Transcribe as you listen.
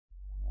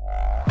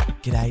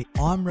G'day,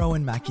 I'm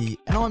Rowan Mackey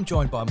and I'm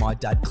joined by my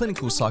dad,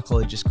 clinical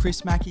psychologist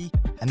Chris Mackey,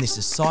 and this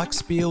is Psych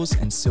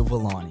Spiels and Silver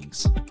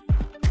Linings.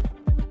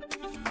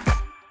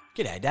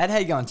 G'day Dad, how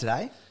you going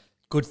today?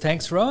 Good,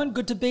 thanks Rowan.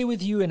 Good to be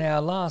with you in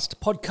our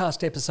last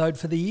podcast episode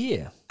for the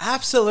year.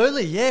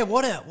 Absolutely, yeah,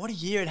 what a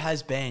year it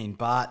has been,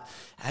 but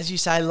as you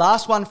say,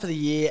 last one for the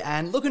year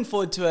and looking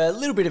forward to a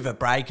little bit of a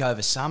break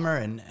over summer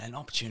and an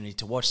opportunity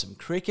to watch some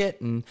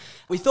cricket, and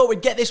we thought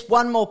we'd get this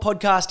one more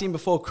podcast in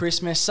before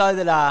Christmas so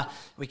that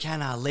we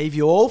can leave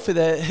you all for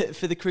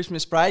the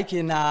Christmas break,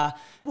 and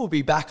we'll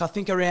be back I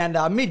think around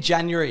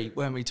mid-January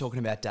when we're talking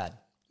about Dad.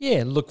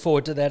 Yeah, look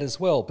forward to that as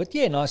well. But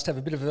yeah, nice to have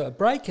a bit of a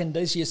break, and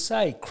as you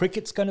say,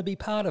 cricket's going to be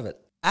part of it.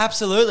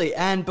 Absolutely.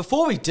 And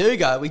before we do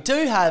go, we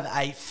do have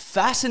a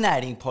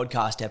fascinating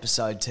podcast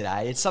episode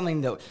today. It's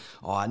something that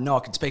I know I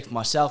can speak for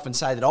myself and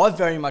say that I've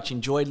very much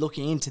enjoyed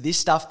looking into this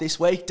stuff this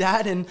week,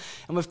 Dad. And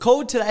we've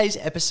called today's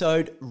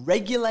episode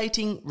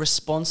Regulating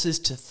Responses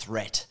to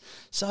Threat.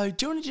 So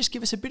do you want to just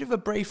give us a bit of a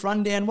brief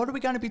rundown? What are we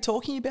going to be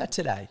talking about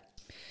today?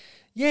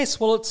 Yes,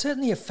 well, it's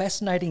certainly a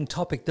fascinating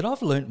topic that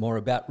I've learnt more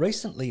about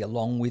recently,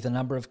 along with a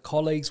number of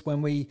colleagues,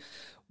 when we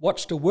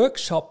watched a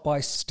workshop by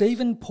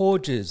Stephen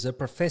Porges, a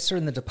professor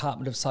in the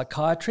Department of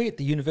Psychiatry at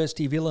the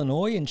University of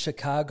Illinois in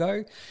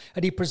Chicago,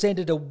 and he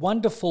presented a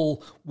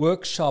wonderful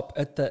workshop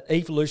at the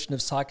Evolution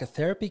of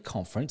Psychotherapy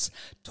conference,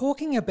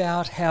 talking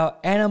about how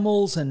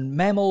animals and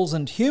mammals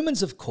and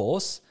humans, of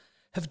course,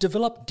 have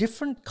developed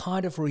different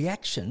kind of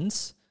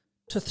reactions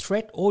to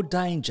threat or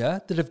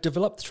danger that have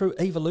developed through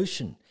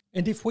evolution.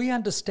 And if we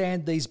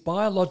understand these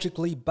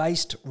biologically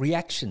based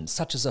reactions,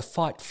 such as a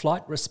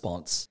fight-flight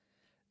response,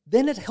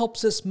 then it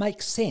helps us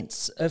make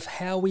sense of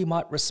how we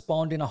might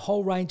respond in a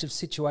whole range of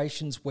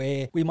situations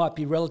where we might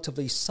be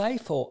relatively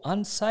safe or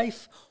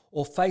unsafe,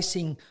 or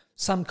facing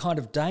some kind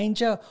of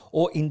danger,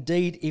 or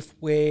indeed if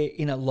we're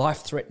in a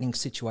life-threatening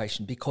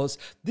situation, because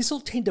this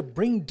will tend to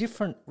bring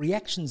different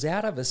reactions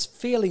out of us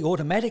fairly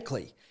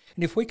automatically.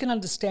 And if we can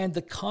understand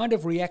the kind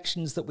of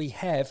reactions that we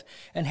have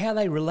and how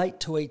they relate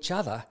to each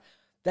other,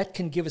 that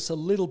can give us a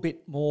little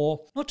bit more,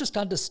 not just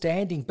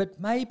understanding, but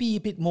maybe a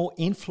bit more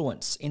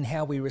influence in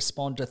how we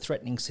respond to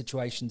threatening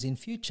situations in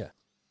future.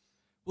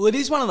 Well, it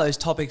is one of those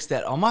topics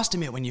that I must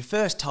admit, when you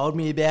first told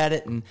me about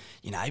it, and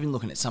even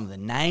looking at some of the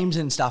names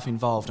and stuff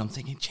involved, I'm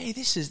thinking, gee,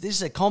 this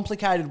is a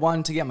complicated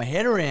one to get my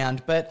head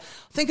around. But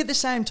I think at the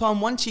same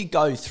time, once you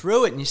go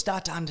through it and you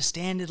start to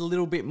understand it a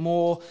little bit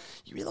more,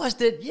 you realise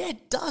that, yeah,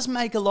 it does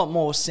make a lot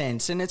more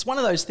sense. And it's one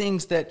of those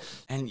things that,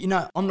 and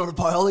I'm not a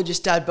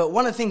biologist, Dad, but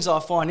one of the things I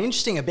find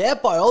interesting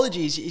about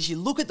biology is you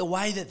look at the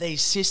way that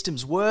these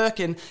systems work,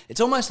 and it's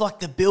almost like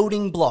the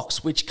building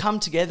blocks which come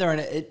together,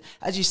 and it,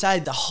 as you say,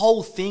 the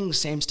whole thing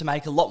seems to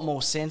make a lot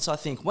more sense, I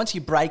think, once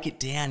you break it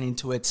down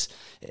into its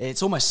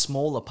almost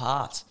smaller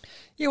parts.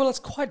 Yeah, well, it's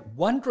quite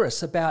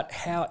wondrous about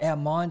how our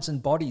minds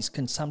and bodies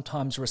can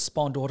sometimes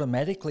respond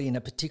automatically in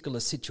a particular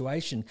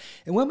situation.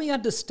 And when we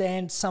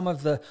understand some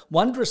of the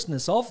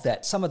wondrousness of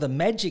that, some of the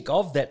magic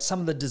of that, some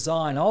of the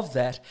design of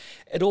that,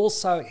 it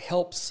also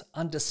helps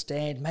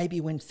understand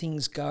maybe when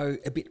things go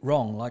a bit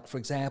wrong. Like, for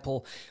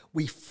example,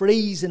 we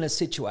freeze in a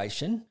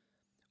situation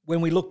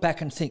when we look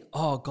back and think,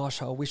 oh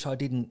gosh, I wish I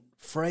didn't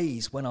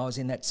freeze when I was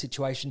in that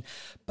situation.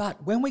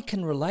 But when we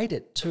can relate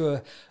it to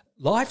a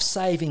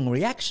life-saving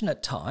reaction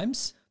at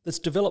times that's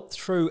developed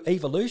through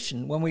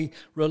evolution, when we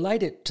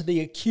relate it to the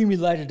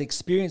accumulated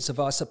experience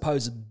of, I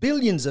suppose,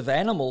 billions of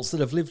animals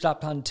that have lived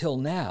up until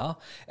now,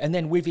 and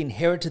then we've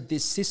inherited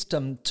this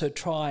system to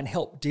try and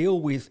help deal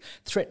with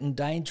threat and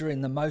danger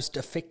in the most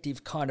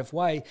effective kind of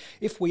way,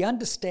 if we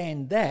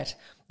understand that,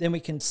 then we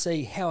can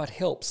see how it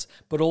helps,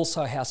 but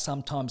also how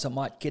sometimes it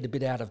might get a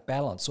bit out of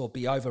balance or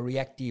be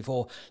overreactive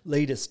or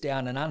lead us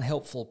down an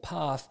unhelpful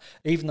path,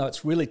 even though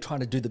it's really trying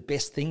to do the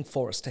best thing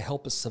for us to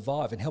help us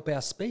survive and help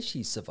our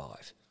species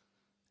survive.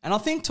 And I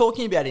think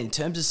talking about it in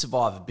terms of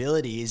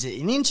survivability is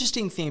an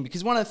interesting thing,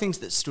 because one of the things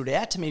that stood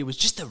out to me was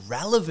just the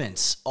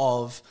relevance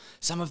of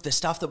some of the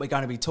stuff that we're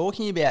going to be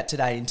talking about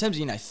today. In terms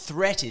of,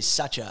 threat is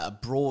such a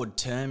broad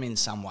term in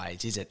some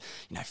ways. Is it,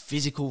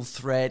 physical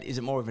threat? Is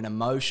it more of an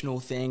emotional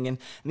thing? And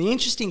the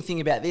interesting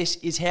thing about this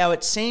is how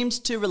it seems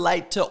to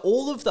relate to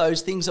all of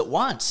those things at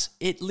once.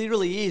 It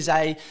literally is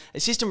a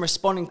system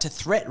responding to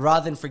threat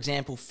rather than, for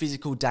example,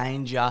 physical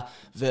danger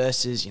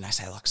versus,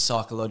 say like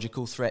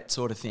psychological threat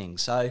sort of thing.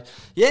 So,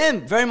 yeah,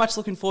 I'm very much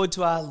looking forward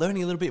to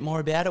learning a little bit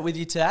more about it with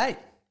you today.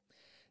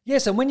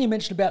 Yes, and when you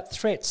mentioned about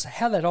threats,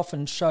 how that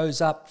often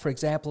shows up, for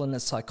example, in a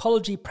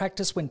psychology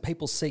practice, when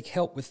people seek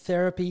help with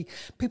therapy,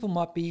 people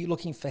might be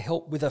looking for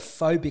help with a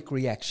phobic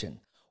reaction,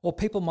 or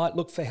people might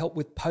look for help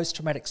with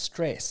post-traumatic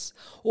stress,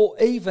 or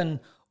even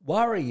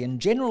worry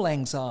and general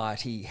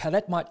anxiety, how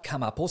that might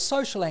come up, or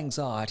social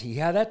anxiety,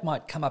 how that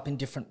might come up in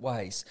different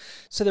ways.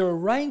 So there are a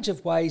range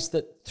of ways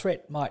that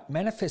threat might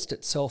manifest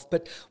itself,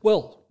 but,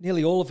 well,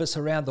 nearly all of us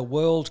around the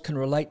world can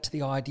relate to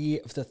the idea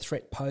of the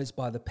threat posed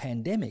by the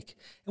pandemic.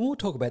 And we'll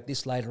talk about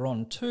this later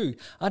on too,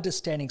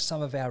 understanding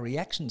some of our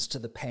reactions to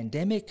the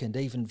pandemic and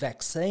even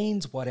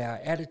vaccines, what our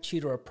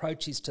attitude or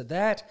approach is to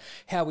that,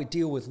 how we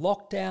deal with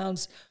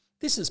lockdowns,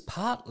 This is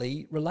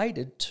partly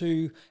related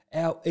to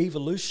our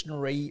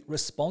evolutionary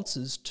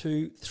responses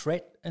to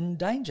threat and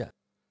danger.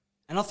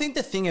 And I think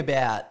the thing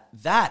about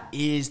that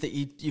is that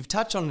you've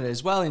touched on it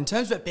as well in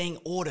terms of it being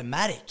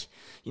automatic.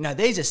 You know,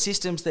 these are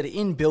systems that are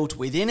inbuilt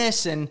within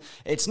us, and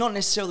it's not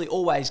necessarily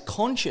always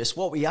conscious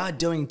what we are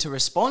doing to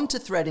respond to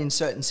threat in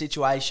certain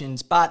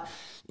situations, but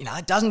you know,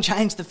 it doesn't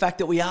change the fact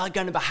that we are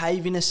going to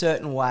behave in a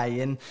certain way.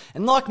 And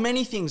like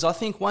many things, I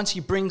think once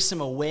you bring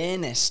some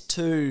awareness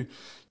to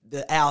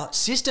our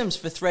systems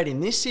for threat in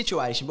this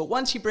situation, but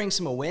once you bring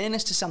some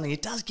awareness to something,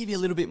 it does give you a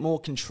little bit more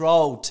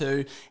control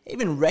to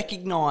even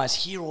recognise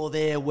here or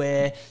there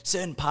where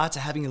certain parts are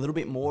having a little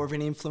bit more of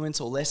an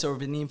influence or lesser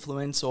of an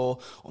influence, or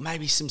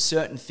maybe some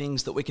certain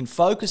things that we can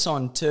focus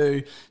on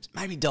to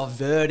maybe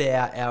divert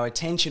our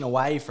attention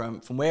away from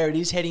where it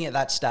is heading at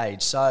that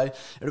stage. So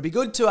it'll be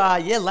good to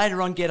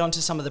later on get onto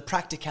some of the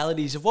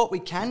practicalities of what we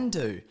can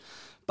do.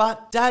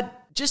 But Dad,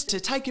 just to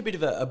take a bit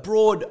of a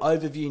broad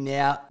overview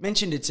now,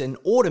 mentioned it's an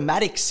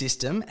automatic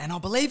system, and I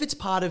believe it's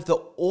part of the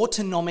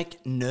autonomic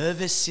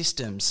nervous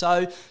system.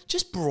 So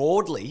just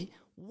broadly,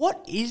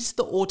 what is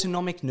the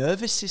autonomic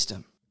nervous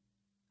system?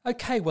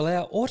 Okay, well,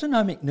 our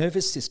autonomic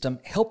nervous system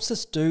helps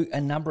us do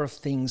a number of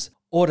things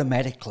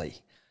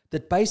automatically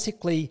that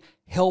basically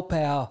help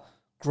our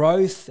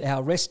growth,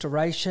 our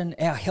restoration,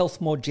 our health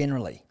more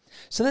generally.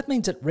 So that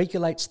means it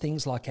regulates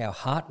things like our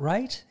heart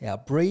rate, our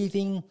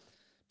breathing,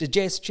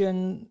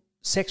 digestion,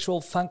 sexual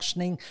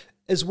functioning,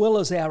 as well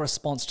as our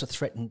response to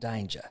threat and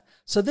danger.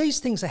 So these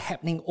things are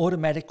happening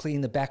automatically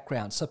in the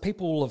background. So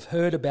people will have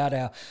heard about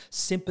our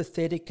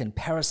sympathetic and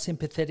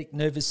parasympathetic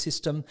nervous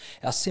system.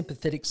 Our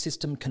sympathetic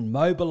system can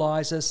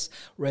mobilise us,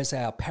 whereas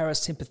our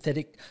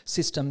parasympathetic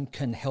system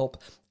can help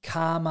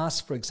calm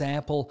us, for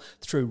example,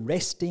 through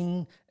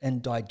resting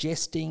and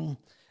digesting.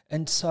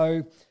 And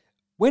so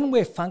when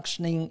we're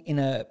functioning in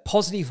a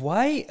positive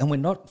way and we're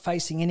not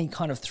facing any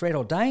kind of threat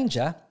or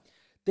danger,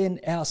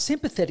 then our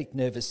sympathetic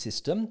nervous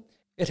system,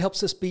 it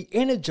helps us be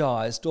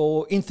energised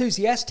or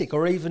enthusiastic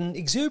or even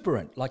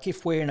exuberant. Like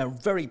if we're in a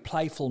very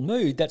playful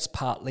mood, that's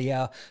partly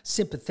our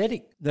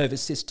sympathetic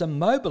nervous system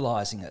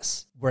mobilising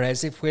us.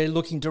 Whereas if we're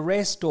looking to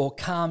rest or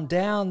calm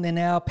down, then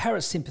our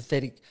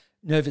parasympathetic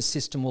nervous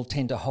system will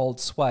tend to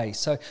hold sway.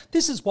 So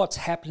this is what's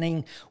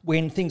happening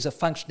when things are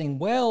functioning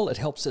well. It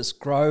helps us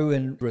grow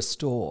and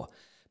restore.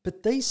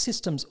 But these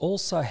systems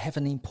also have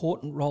an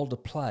important role to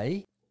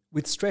play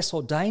with stress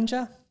or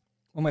danger,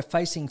 when we're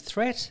facing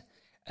threat,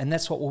 and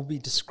that's what we'll be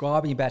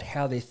describing about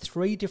how there are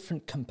three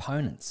different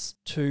components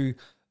to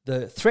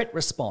the threat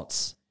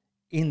response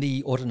in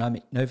the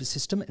autonomic nervous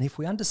system. And if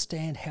we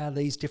understand how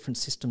these different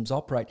systems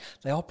operate,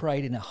 they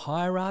operate in a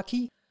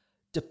hierarchy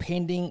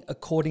depending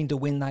according to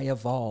when they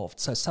evolved.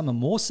 So some are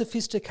more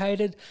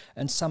sophisticated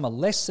and some are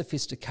less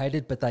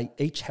sophisticated, but they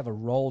each have a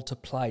role to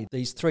play,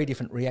 these three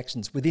different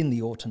reactions within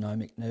the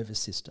autonomic nervous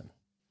system.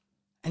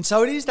 And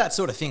so it is that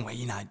sort of thing where,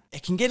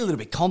 it can get a little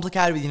bit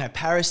complicated with,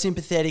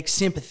 parasympathetic,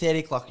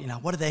 sympathetic, like,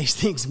 what do these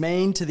things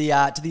mean to the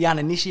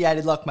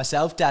uninitiated like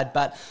myself, Dad?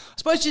 But I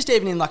suppose just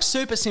even in like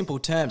super simple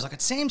terms, like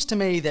it seems to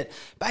me that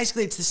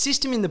basically it's the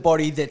system in the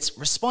body that's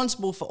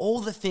responsible for all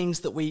the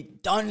things that we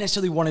don't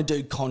necessarily want to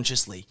do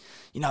consciously.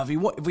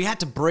 If we had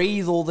to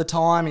breathe all the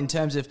time in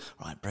terms of,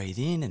 right, breathe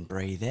in and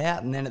breathe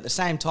out, and then at the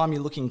same time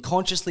you're looking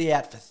consciously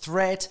out for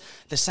threat,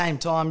 at the same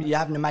time you're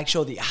having to make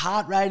sure that your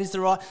heart rate is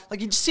the right,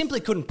 like you just simply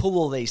couldn't pull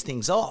all these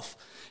things off.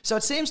 So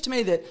it seems to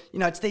me that,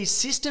 it's these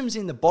systems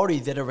in the body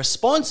that are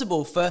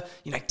responsible for,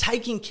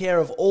 taking care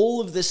of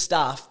all of the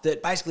stuff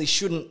that basically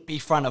shouldn't be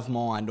front of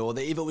mind, or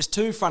that if it was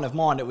too front of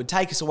mind, it would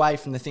take us away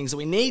from the things that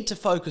we need to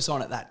focus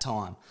on at that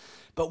time.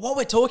 But what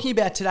we're talking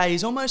about today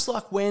is almost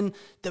like when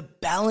the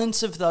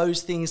balance of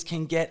those things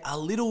can get a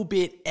little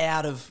bit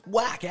out of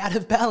whack, out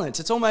of balance.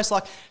 It's almost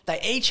like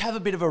they each have a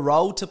bit of a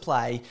role to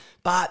play,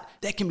 but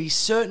there can be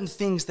certain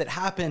things that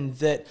happen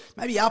that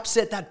maybe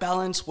upset that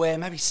balance, where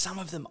maybe some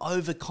of them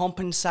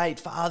overcompensate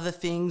for other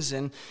things.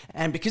 And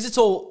because it's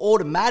all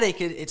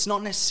automatic, it's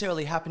not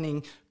necessarily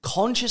happening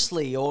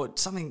consciously or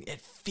something it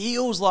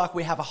feels like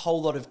we have a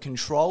whole lot of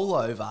control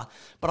over.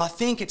 But I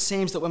think it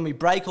seems that when we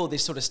break all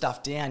this sort of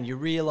stuff down, you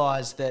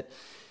realise that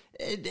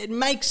it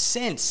makes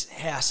sense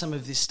how some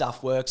of this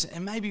stuff works.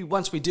 And maybe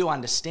once we do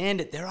understand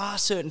it, there are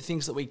certain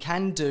things that we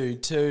can do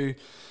to,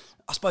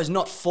 I suppose,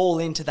 not fall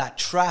into that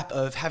trap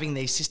of having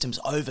these systems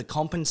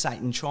overcompensate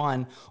and try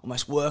and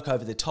almost work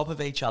over the top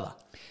of each other.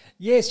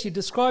 Yes, you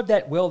described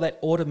that well, that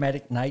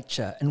automatic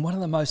nature. And one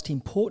of the most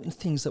important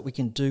things that we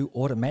can do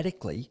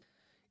automatically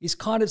is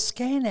kind of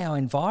scan our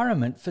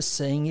environment for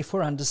seeing if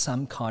we're under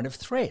some kind of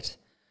threat.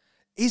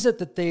 Is it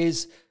that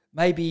there's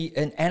maybe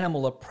an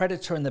animal, a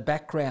predator in the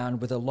background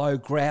with a low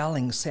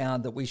growling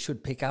sound that we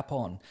should pick up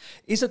on?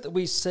 Is it that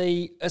we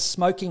see a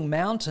smoking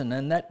mountain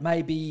and that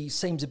maybe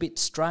seems a bit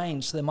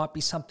strange, so there might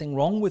be something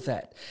wrong with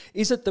that?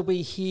 Is it that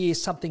we hear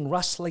something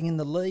rustling in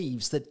the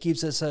leaves that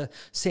gives us a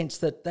sense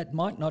that that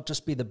might not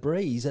just be the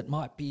breeze, it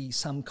might be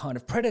some kind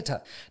of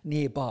predator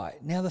nearby?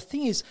 Now, the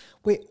thing is,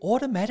 we're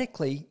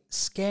automatically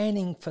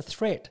scanning for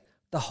threat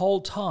the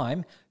whole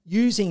time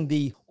using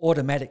the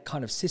automatic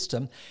kind of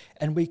system,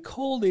 and we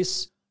call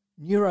this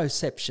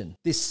neuroception,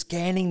 this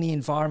scanning the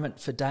environment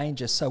for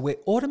danger. So we're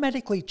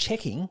automatically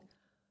checking,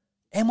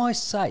 am I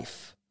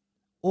safe?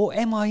 Or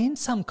am I in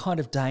some kind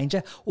of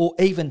danger? Or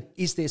even,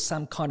 is there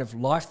some kind of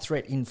life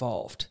threat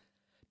involved?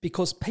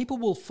 Because people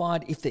will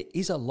find if there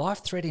is a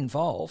life threat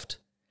involved,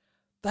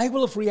 they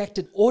will have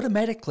reacted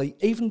automatically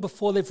even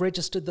before they've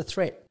registered the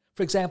threat.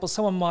 For example,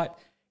 someone might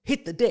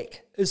hit the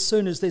deck as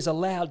soon as there's a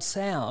loud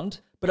sound,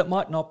 but it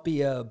might not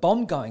be a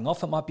bomb going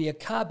off, it might be a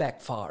car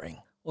backfiring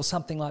or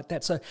something like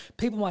that. So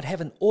people might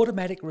have an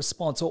automatic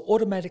response or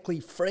automatically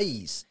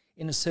freeze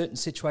in a certain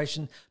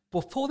situation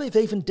before they've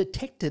even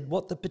detected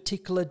what the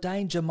particular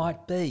danger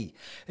might be.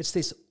 It's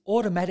this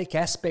automatic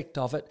aspect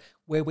of it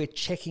where we're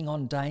checking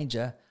on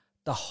danger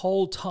the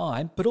whole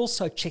time, but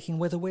also checking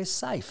whether we're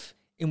safe,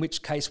 in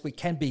which case we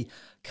can be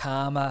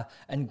calmer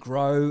and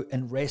grow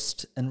and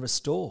rest and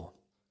restore.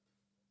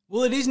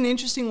 Well, it is an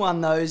interesting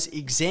one, those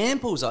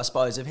examples, I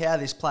suppose, of how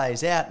this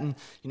plays out. And,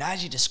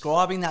 as you're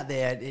describing that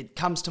there, it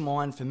comes to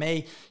mind for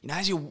me,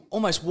 as you're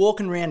almost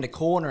walking around a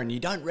corner and you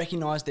don't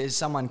recognise there's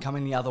someone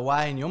coming the other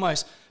way, and you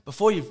almost,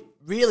 before you've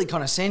really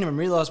kind of seen them and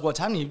realised what's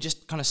happening, you've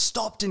just kind of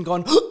stopped and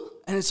gone,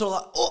 and it's sort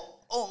of like,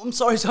 oh, I'm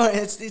sorry.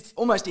 It's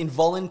almost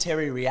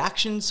involuntary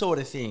reaction sort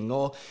of thing.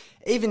 Or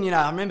even,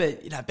 I remember,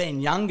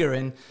 being younger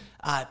and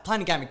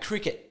playing a game of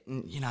cricket,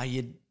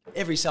 and,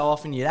 every so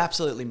often you'd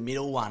absolutely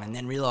middle one and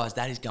then realise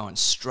that is going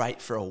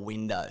straight for a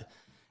window.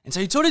 And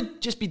so you'd sort of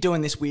just be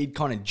doing this weird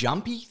kind of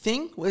jumpy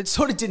thing. Well, it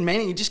sort of didn't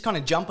mean it. You're just kind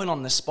of jumping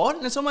on the spot,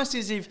 and it's almost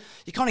as if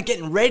you're kind of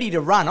getting ready to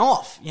run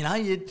off.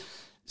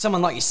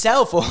 Someone like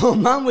yourself or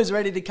mum was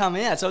ready to come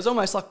out. So it's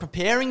almost like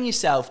preparing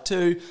yourself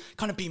to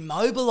kind of be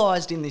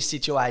mobilised in this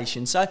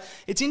situation. So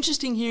it's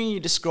interesting hearing you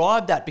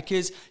describe that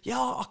because,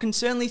 I can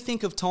certainly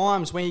think of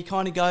times where you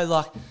kind of go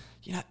like,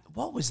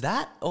 what was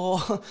that?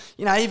 Or,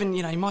 even,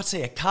 you might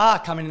see a car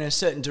coming in a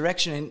certain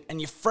direction and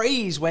you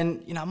freeze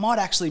when, it might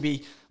actually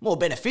be more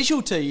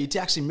beneficial to you to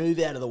actually move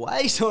out of the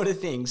way sort of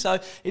thing. So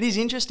it is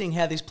interesting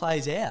how this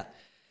plays out.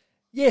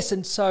 Yes,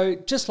 and so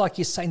just like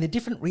you're saying, the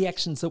different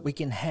reactions that we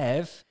can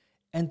have,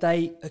 and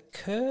they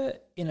occur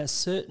in a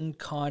certain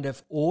kind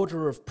of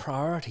order of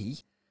priority.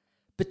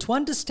 But to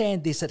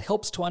understand this, it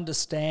helps to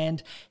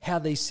understand how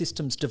these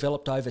systems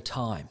developed over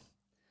time.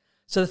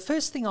 So the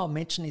first thing I'll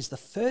mention is the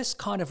first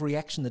kind of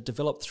reaction that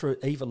developed through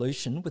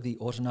evolution with the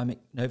autonomic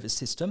nervous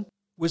system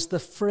was the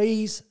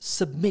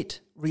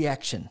freeze-submit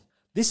reaction.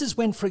 This is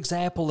when, for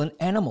example, an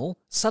animal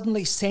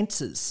suddenly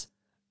senses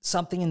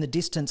something in the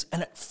distance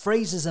and it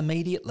freezes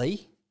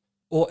immediately.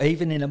 Or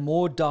even in a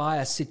more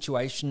dire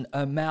situation,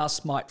 a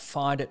mouse might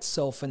find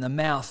itself in the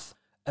mouth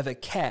of a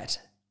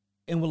cat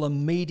and will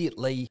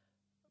immediately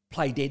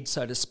play dead,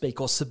 so to speak,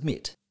 or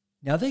submit.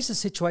 Now, these are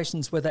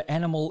situations where the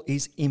animal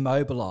is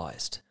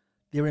immobilised.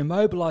 They're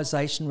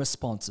immobilisation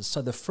responses.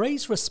 So the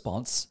freeze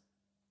response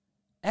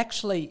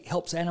actually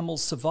helps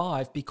animals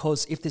survive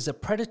because if there's a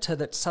predator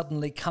that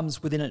suddenly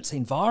comes within its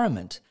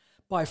environment,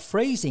 by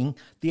freezing,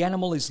 the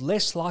animal is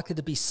less likely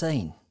to be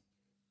seen.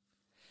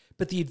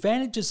 But the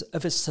advantages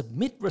of a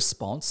submit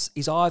response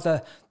is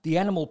either the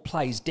animal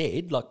plays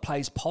dead, like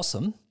plays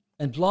possum,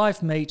 and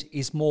live meat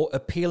is more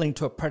appealing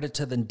to a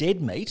predator than dead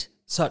meat,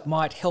 so it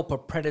might help a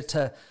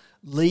predator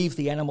leave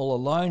the animal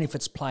alone if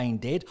it's playing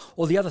dead.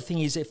 Or the other thing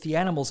is if the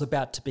animal's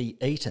about to be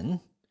eaten,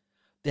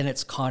 then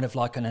it's kind of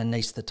like an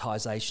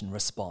anaesthetisation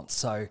response.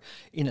 So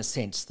in a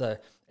sense,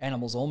 the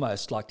animal's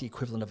almost like the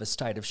equivalent of a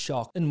state of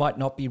shock and might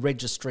not be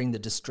registering the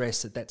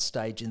distress at that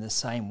stage in the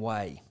same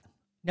way.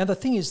 Now, the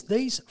thing is,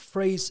 these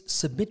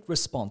freeze-submit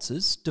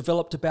responses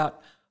developed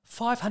about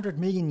 500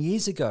 million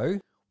years ago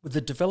with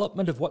the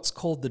development of what's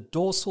called the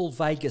dorsal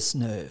vagus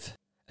nerve.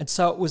 And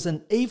so it was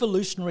an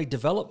evolutionary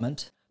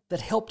development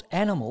that helped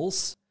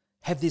animals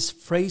have this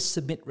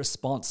freeze-submit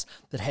response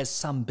that has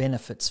some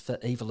benefits for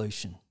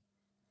evolution.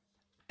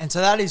 And so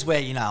that is where,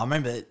 I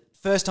remember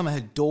first time I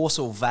heard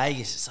dorsal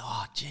vagus,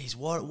 it's,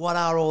 what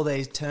are all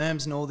these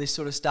terms and all this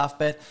sort of stuff?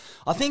 But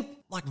I think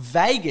like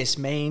vagus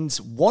means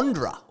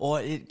wanderer,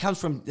 or it comes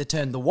from the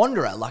term the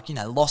wanderer, like,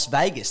 Las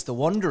Vegas, the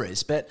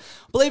wanderers. But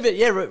I believe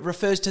it,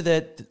 refers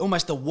to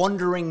almost the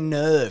wandering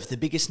nerve, the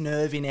biggest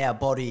nerve in our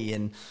body.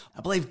 And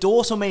I believe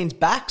dorsal means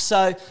back,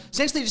 so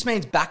essentially it just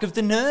means back of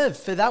the nerve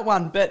for that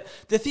one. But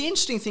the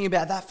interesting thing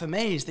about that for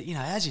me is that,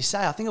 as you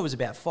say, I think it was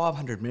about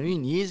 500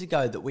 million years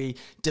ago that we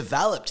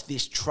developed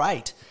this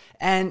trait.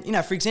 And,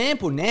 for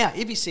example, now,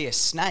 if you see a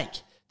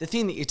snake, the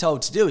thing that you're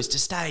told to do is to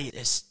stay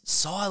as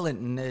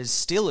silent and as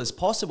still as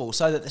possible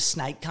so that the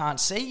snake can't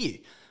see you.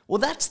 Well,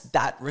 that's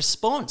that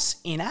response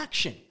in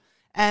action.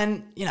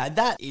 And,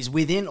 that is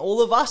within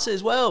all of us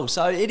as well.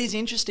 So it is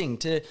interesting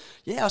to,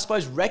 I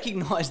suppose,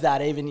 recognise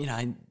that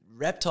even,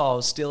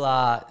 reptiles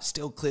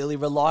still clearly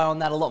rely on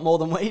that a lot more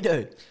than we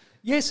do.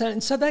 Yes,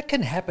 and so that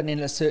can happen in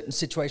a certain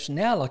situation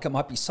now, like it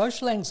might be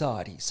social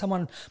anxiety.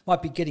 Someone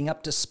might be getting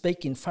up to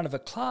speak in front of a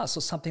class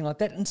or something like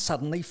that and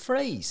suddenly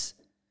freeze.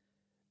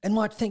 And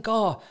might think,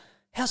 how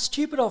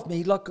stupid of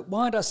me, like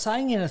why aren't I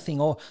saying anything?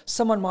 Or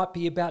someone might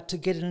be about to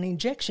get an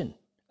injection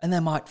and they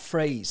might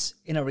freeze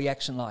in a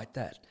reaction like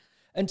that.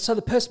 And so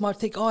the person might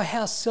think, oh,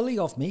 how silly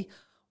of me.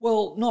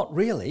 Well, not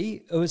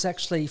really. It was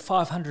actually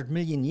 500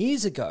 million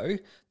years ago,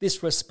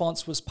 this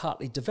response was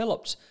partly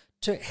developed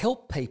to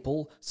help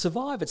people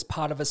survive. It's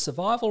part of a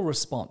survival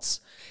response.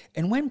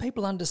 And when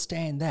people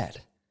understand that,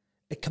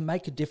 it can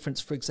make a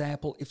difference. For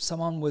example, if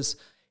someone was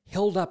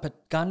held up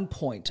at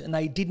gunpoint and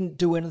they didn't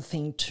do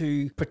anything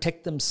to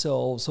protect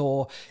themselves,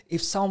 or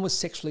if someone was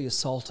sexually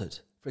assaulted,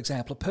 for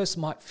example, a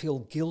person might feel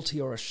guilty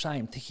or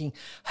ashamed, thinking,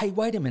 hey,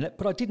 wait a minute,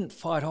 but I didn't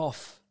fight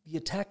off the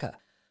attacker.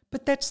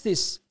 But that's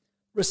this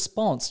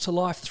response to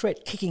life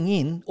threat kicking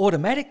in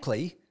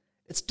automatically.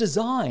 It's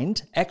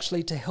designed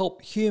actually to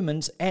help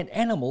humans and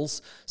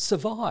animals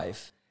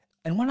survive.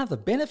 And one other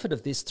benefit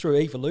of this through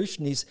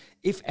evolution is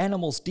if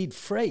animals did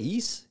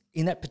freeze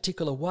in that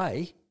particular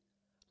way,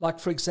 like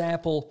for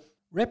example,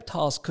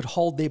 reptiles could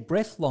hold their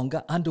breath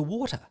longer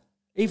underwater,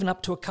 even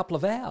up to a couple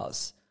of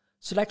hours.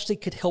 So it actually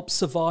could help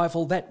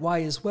survival that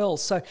way as well.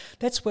 So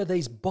that's where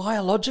these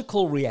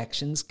biological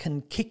reactions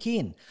can kick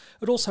in.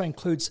 It also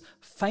includes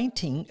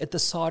fainting at the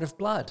sight of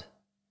blood.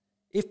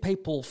 If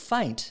people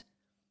faint,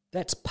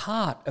 that's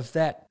part of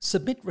that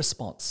submit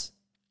response.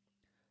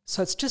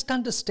 So it's just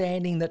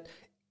understanding that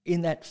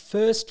in that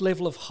first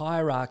level of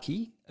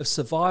hierarchy of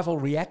survival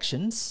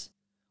reactions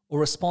or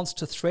response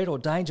to threat or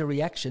danger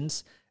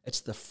reactions, it's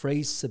the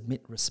freeze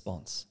submit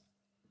response.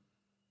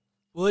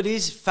 Well, it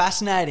is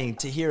fascinating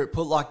to hear it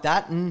put like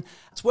that, and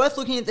it's worth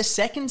looking at the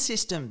second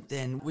system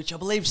then, which I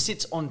believe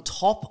sits on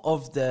top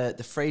of the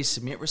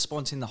freeze-submit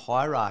response in the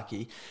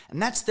hierarchy,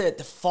 and that's the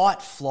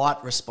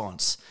fight-flight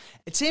response.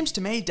 It seems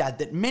to me, Dad,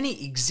 that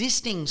many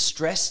existing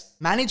stress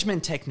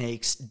management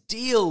techniques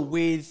deal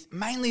with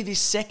mainly this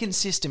second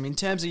system in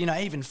terms of,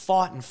 even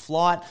fight and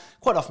flight.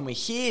 Quite often we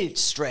hear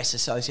stress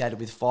associated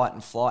with fight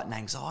and flight and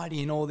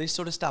anxiety and all this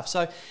sort of stuff.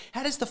 So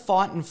how does the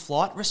fight and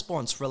flight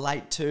response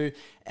relate to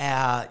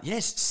our,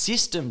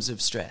 systems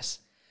of stress?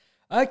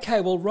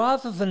 Okay, well,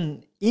 rather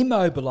than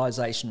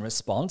immobilization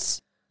response,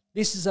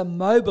 this is a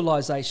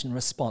mobilization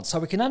response. So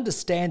we can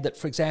understand that,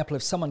 for example,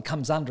 if someone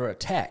comes under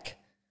attack,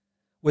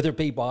 whether it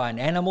be by an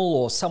animal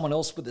or someone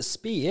else with a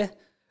spear,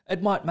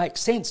 it might make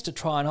sense to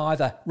try and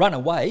either run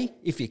away,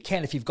 if you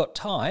can, if you've got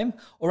time,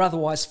 or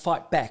otherwise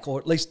fight back, or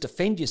at least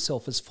defend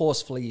yourself as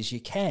forcefully as you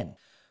can.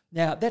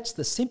 Now, that's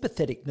the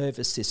sympathetic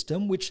nervous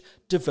system, which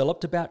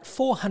developed about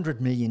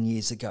 400 million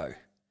years ago.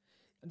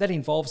 That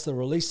involves the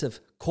release of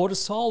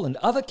cortisol and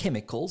other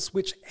chemicals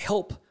which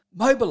help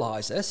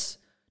mobilize us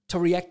to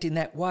react in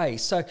that way.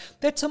 So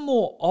that's a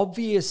more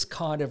obvious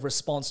kind of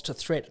response to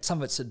threat, some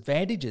of its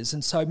advantages.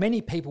 And so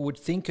many people would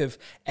think of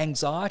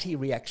anxiety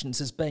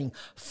reactions as being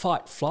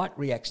fight-flight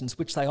reactions,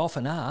 which they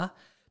often are.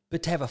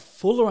 But to have a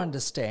fuller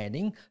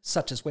understanding,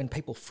 such as when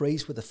people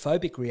freeze with a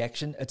phobic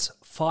reaction, it's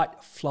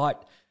fight, flight,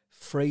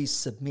 freeze,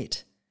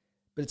 submit.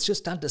 But it's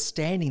just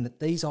understanding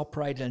that these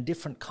operate in a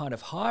different kind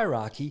of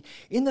hierarchy.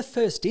 In the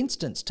first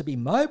instance, to be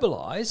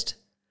mobilised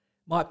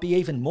might be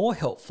even more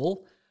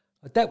helpful.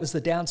 But that was the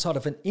downside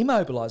of an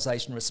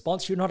immobilisation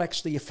response. You're not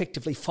actually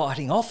effectively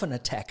fighting off an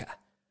attacker.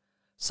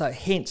 So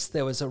hence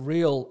there was a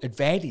real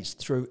advantage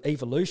through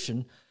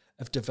evolution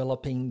of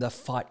developing the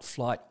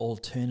fight-flight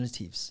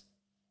alternatives.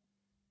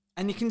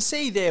 And you can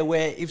see there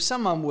where if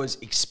someone was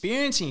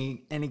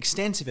experiencing an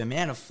extensive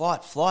amount of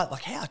fight-flight,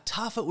 like how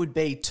tough it would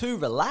be to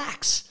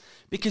relax.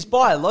 Because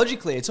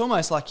biologically, it's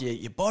almost like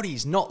your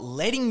body's not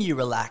letting you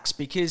relax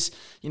because,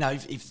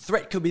 if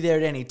threat could be there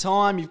at any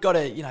time, you've got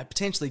to,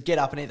 potentially get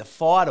up and either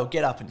fight or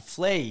get up and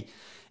flee.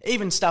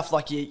 Even stuff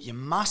like your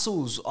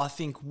muscles, I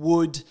think,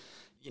 would,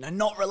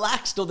 not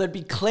relaxed, or they'd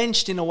be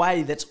clenched in a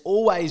way that's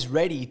always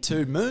ready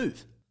to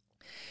move.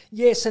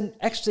 Yes, and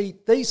actually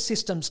these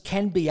systems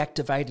can be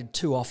activated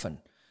too often.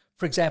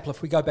 For example,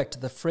 if we go back to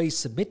the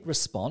freeze-submit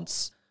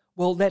response,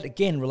 well, that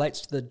again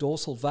relates to the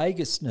dorsal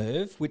vagus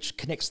nerve, which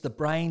connects the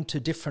brain to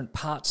different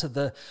parts of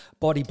the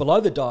body below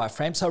the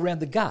diaphragm, so around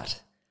the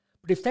gut.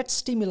 But if that's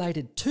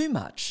stimulated too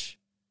much,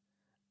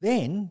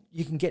 then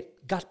you can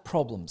get gut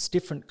problems,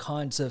 different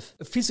kinds of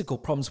physical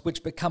problems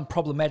which become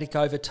problematic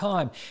over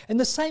time. And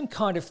the same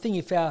kind of thing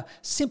if our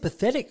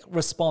sympathetic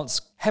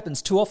response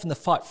happens too often, the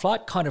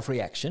fight-flight kind of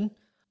reaction,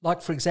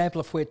 like for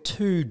example, if we're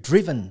too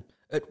driven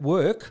at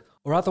work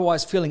or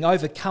otherwise feeling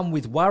overcome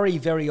with worry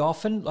very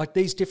often, like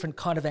these different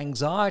kind of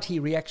anxiety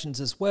reactions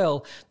as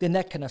well, then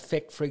that can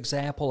affect, for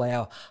example,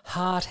 our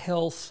heart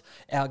health,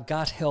 our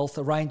gut health,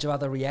 a range of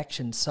other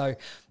reactions. So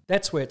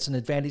that's where it's an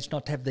advantage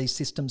not to have these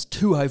systems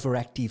too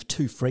overactive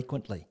too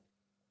frequently.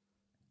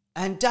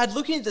 And Dad,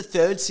 looking at the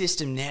third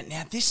system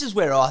now this is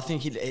where I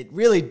think it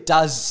really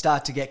does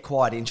start to get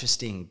quite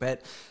interesting,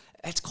 but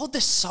it's called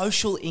the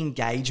social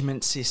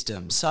engagement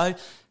system. So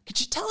could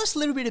you tell us a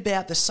little bit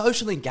about the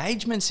social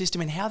engagement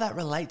system and how that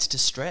relates to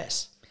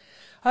stress?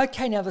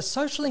 Okay, now the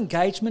social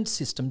engagement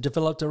system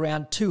developed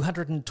around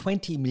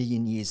 220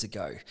 million years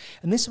ago,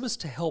 and this was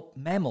to help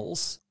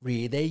mammals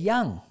rear their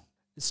young.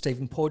 as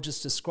Stephen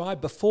Porges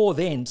described. Before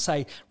then,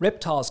 say,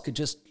 reptiles could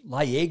just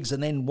lay eggs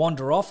and then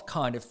wander off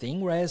kind of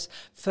thing, whereas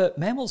for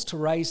mammals to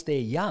raise their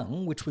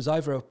young, which was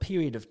over a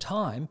period of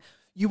time,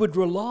 you would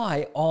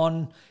rely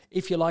on,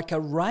 if you like, a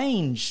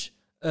range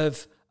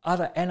of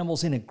other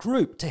animals in a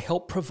group to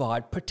help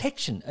provide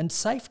protection and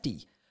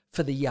safety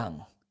for the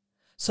young.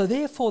 So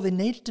therefore, there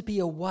needed to be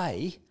a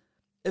way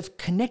of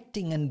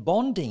connecting and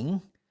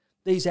bonding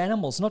these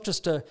animals, not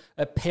just a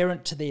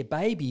parent to their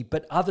baby,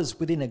 but others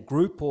within a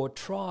group or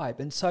tribe.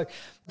 And so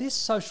this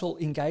social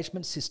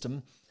engagement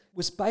system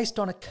was based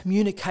on a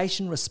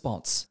communication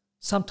response,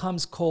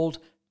 sometimes called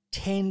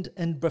tend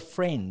and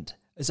befriend,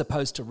 as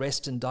opposed to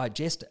rest and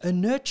digest, a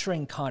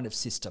nurturing kind of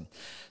system.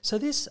 So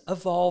this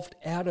evolved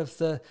out of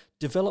the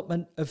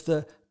development of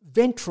the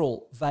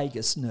ventral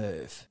vagus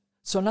nerve.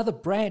 So another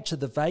branch of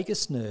the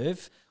vagus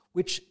nerve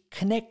which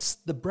connects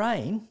the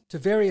brain to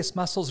various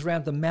muscles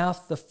around the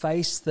mouth, the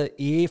face, the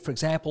ear, for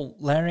example,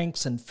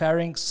 larynx and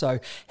pharynx, so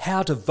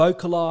how to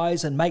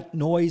vocalize and make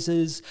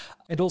noises,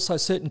 and also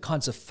certain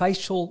kinds of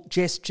facial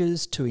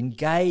gestures to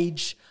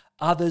engage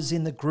others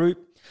in the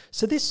group.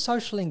 So this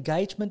social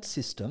engagement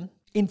system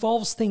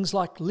involves things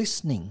like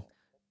listening,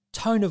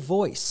 tone of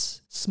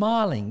voice,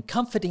 smiling,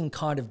 comforting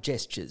kind of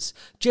gestures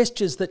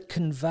that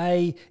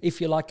convey,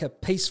 if you like, a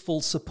peaceful,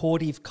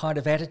 supportive kind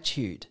of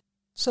attitude.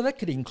 So that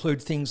could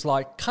include things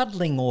like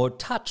cuddling or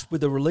touch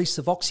with the release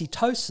of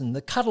oxytocin,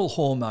 the cuddle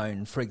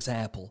hormone, for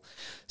example.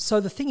 So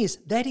the thing is,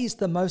 that is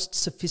the most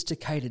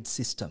sophisticated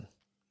system.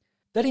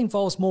 That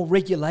involves more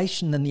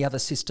regulation than the other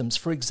systems.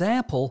 For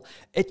example,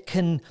 it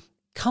can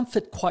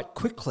comfort quite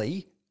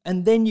quickly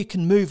and then you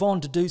can move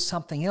on to do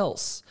something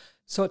else.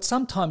 So it's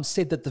sometimes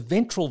said that the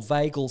ventral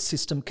vagal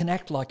system can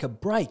act like a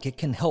brake. It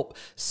can help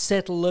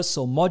settle us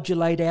or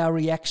modulate our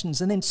reactions,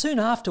 and then soon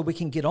after we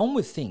can get on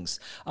with things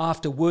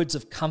after words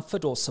of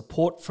comfort or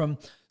support from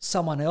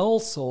someone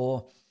else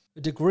or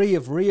a degree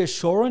of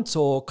reassurance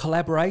or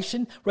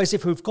collaboration. Whereas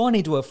if we've gone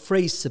into a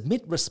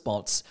freeze-submit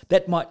response,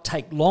 that might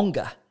take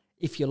longer,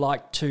 if you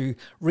like, to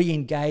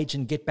re-engage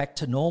and get back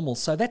to normal.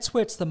 So that's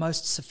where it's the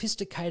most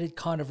sophisticated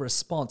kind of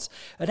response.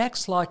 It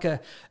acts like a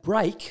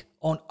brake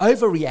on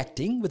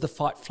overreacting with the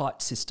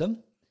fight-flight system.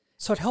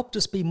 So it helped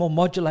us be more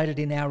modulated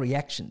in our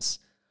reactions.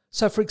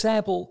 So for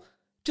example,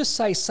 just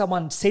say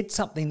someone said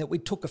something that we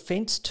took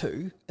offence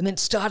to and then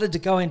started to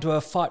go into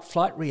a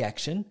fight-flight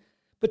reaction,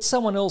 but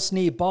someone else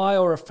nearby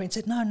or a friend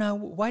said, no,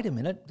 wait a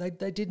minute,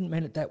 they didn't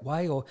mean it that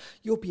way, or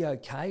you'll be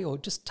okay, or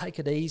just take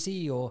it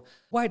easy, or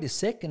wait a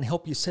sec, and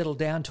help you settle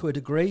down to a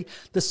degree.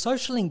 The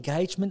social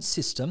engagement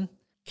system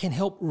can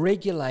help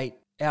regulate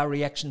our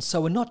reactions.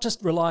 So we're not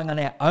just relying on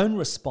our own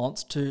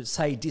response to,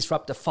 say,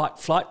 disrupt a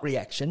fight-flight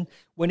reaction,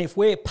 when if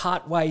we're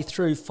part-way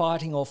through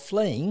fighting or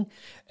fleeing,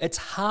 it's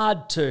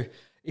hard to,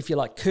 if you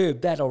like,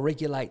 curb that or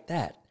regulate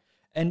that.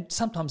 And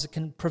sometimes it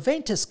can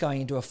prevent us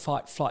going into a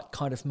fight-flight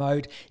kind of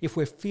mode if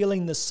we're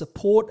feeling the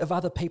support of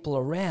other people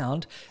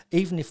around,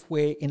 even if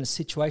we're in a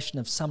situation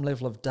of some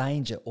level of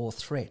danger or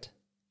threat.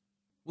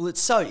 Well,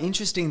 it's so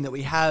interesting that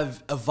we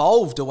have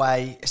evolved a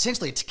way,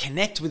 essentially, to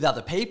connect with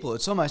other people.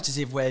 It's almost as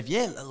if we've,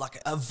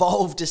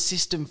 evolved a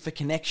system for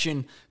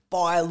connection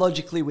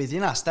biologically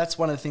within us. That's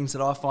one of the things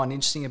that I find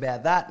interesting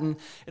about that. And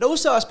it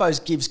also, I suppose,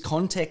 gives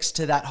context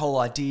to that whole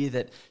idea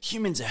that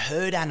humans are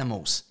herd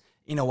animals.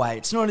 In a way,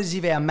 it's not as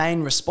if our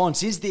main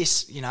response is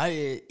this,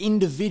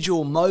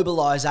 individual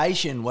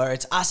mobilization where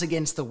it's us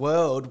against the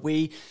world.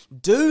 We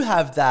do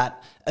have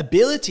that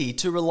ability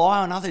to rely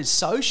on others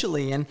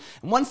socially. And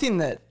one thing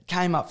that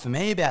came up for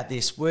me about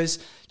this was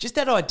just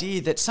that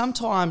idea that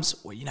sometimes,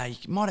 you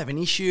might have an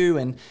issue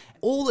and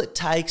all it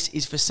takes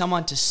is for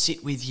someone to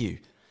sit with you.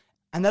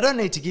 And they don't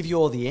need to give you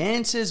all the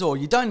answers, or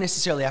you don't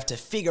necessarily have to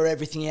figure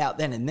everything out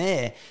then and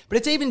there. But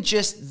it's even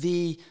just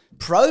the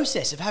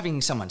process of having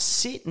someone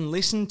sit and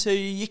listen to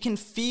you. You can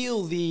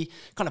feel the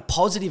kind of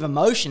positive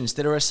emotions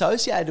that are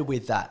associated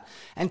with that.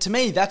 And to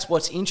me, that's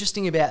what's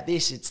interesting about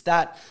this. It's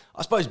that,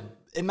 I suppose,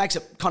 it makes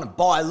it kind of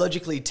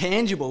biologically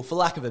tangible, for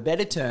lack of a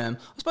better term,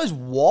 I suppose,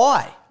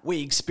 why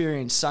we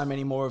experience so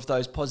many more of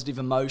those positive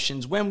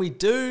emotions when we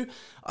do,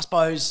 I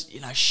suppose,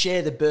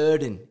 share the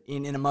burden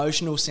in an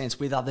emotional sense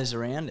with others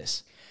around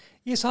us.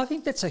 Yes, I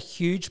think that's a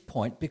huge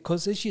point,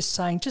 because as you're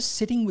saying, just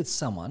sitting with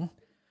someone,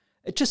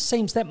 it just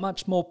seems that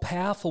much more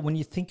powerful when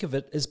you think of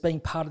it as being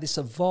part of this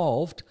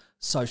evolved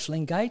social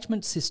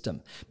engagement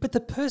system. But the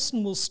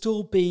person will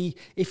still be,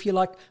 if you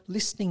like,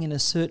 listening in a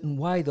certain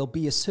way. There'll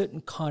be a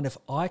certain kind of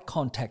eye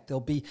contact. There'll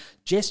be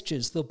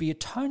gestures. There'll be a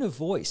tone of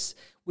voice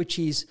which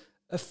is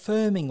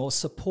affirming or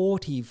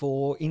supportive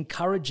or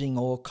encouraging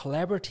or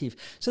collaborative.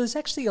 So there's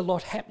actually a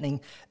lot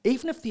happening,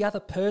 even if the other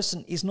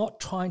person is not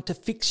trying to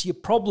fix your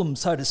problem,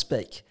 so to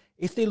speak.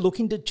 If they're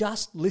looking to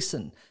just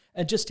listen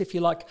and just, if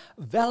you like,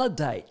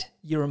 validate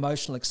your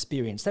emotional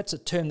experience. That's a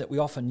term that we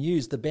often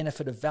use, the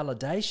benefit of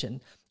validation.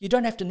 You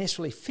don't have to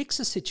necessarily fix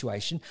a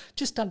situation,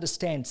 just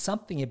understand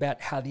something about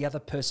how the other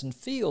person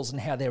feels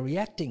and how they're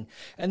reacting.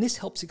 And this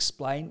helps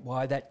explain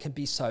why that can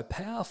be so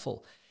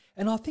powerful.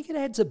 And I think it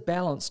adds a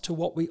balance to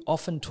what we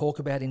often talk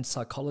about in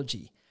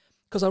psychology.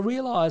 Because I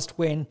realised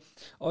when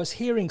I was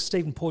hearing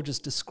Stephen Porges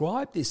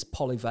describe this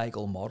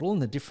polyvagal model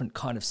and the different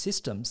kind of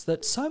systems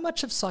that so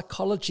much of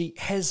psychology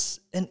has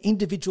an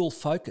individual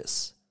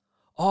focus.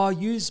 Oh,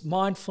 use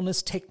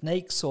mindfulness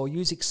techniques or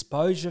use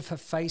exposure for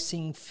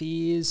facing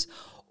fears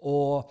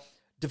or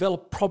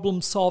develop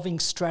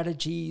problem-solving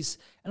strategies.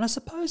 And I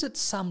suppose at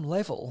some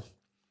level,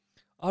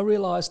 I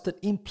realised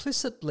that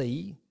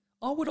implicitly,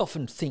 I would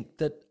often think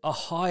that a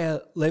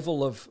higher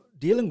level of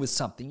dealing with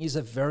something is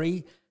a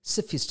very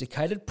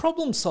sophisticated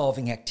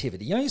problem-solving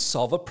activity. You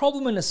solve a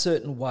problem in a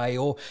certain way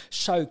or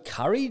show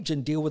courage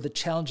and deal with a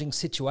challenging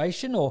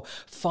situation or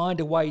find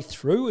a way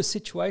through a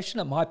situation.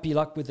 It might be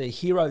like with a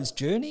hero's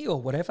journey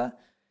or whatever.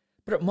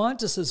 But it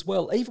reminds us as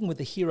well, even with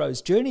the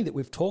hero's journey that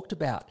we've talked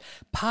about,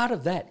 part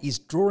of that is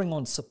drawing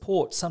on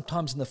support,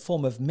 sometimes in the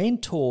form of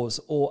mentors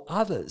or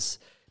others.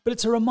 But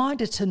it's a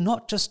reminder to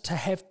not just to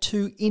have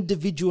too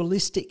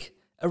individualistic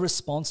a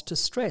response to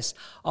stress.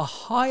 A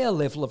higher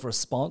level of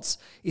response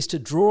is to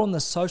draw on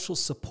the social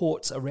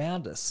supports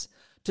around us,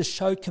 to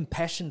show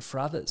compassion for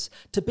others,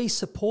 to be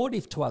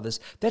supportive to others.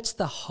 That's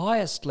the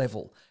highest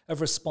level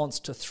of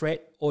response to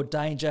threat or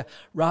danger,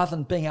 rather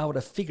than being able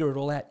to figure it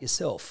all out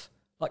yourself.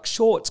 Like,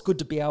 sure, it's good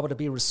to be able to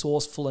be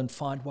resourceful and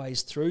find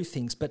ways through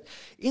things, but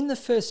in the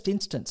first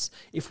instance,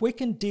 if we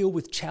can deal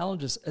with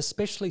challenges,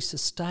 especially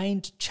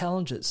sustained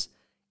challenges,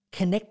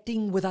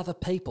 connecting with other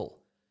people,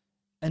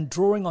 and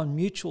drawing on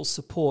mutual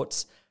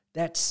supports,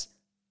 that's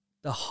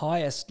the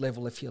highest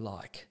level, if you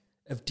like,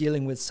 of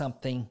dealing with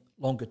something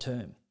longer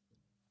term.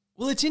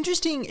 Well, it's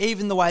interesting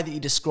even the way that you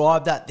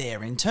describe that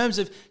there in terms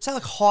of, say,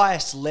 like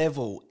highest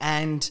level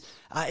and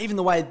even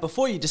the way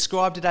before you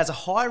described it as a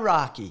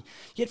hierarchy.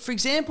 Yet, for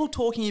example,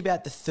 talking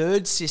about the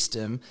third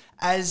system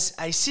as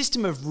a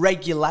system of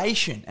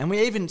regulation. And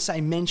we even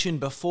mentioned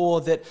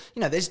before that,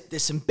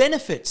 there's some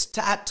benefits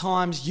to at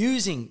times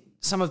using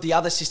some of the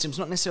other systems,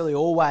 not necessarily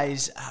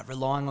always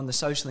relying on the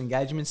social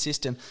engagement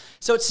system.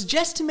 So it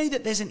suggests to me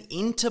that there's an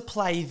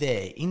interplay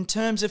there in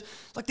terms of,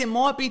 like, there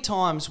might be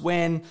times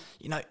when,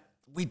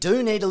 we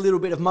do need a little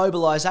bit of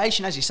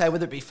mobilisation, as you say,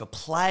 whether it be for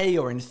play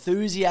or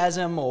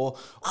enthusiasm or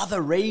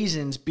other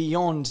reasons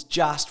beyond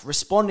just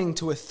responding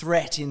to a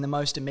threat in the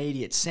most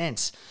immediate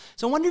sense.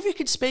 So I wonder if you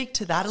could speak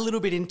to that a little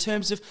bit in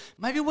terms of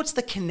maybe what's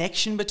the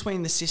connection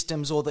between the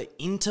systems or the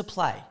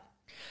interplay.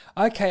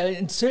 Okay,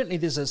 and certainly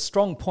there's a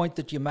strong point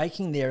that you're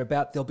making there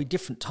about there'll be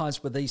different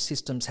times where these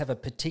systems have a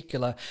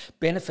particular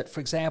benefit. For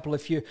example,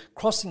 if you're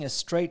crossing a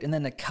street and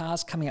then a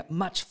car's coming up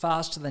much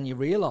faster than you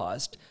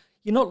realised,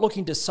 you're not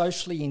looking to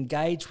socially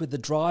engage with the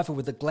driver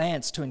with a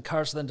glance to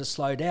encourage them to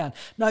slow down.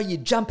 No, you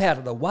jump out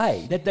of the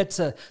way. That's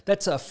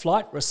a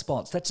flight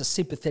response. That's a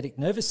sympathetic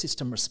nervous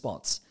system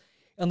response.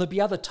 And there'll be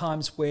other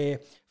times where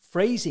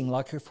freezing,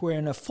 like if we're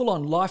in a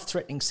full-on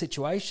life-threatening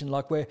situation,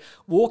 like we're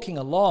walking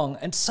along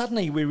and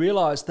suddenly we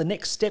realise the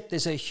next step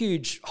there's a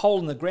huge hole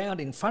in the ground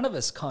in front of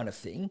us kind of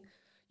thing,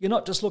 you're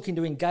not just looking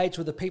to engage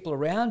with the people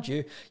around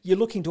you, you're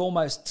looking to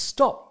almost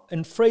stop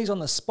and freeze on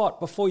the spot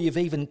before you've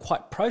even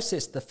quite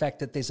processed the fact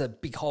that there's a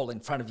big hole in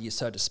front of you,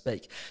 so to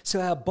speak. So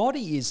our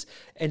body is,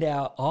 and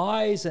our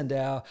eyes and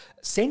our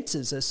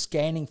senses are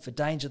scanning for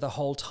danger the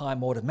whole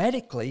time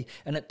automatically,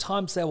 and at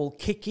times they will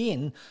kick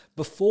in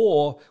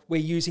before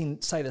we're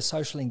using, say, the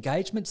social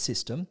engagement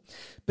system.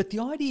 But the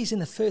idea is, in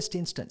the first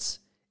instance,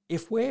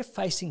 if we're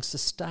facing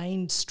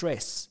sustained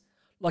stress,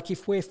 like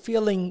if we're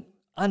feeling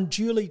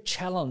unduly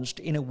challenged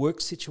in a work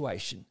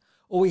situation,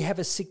 or we have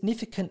a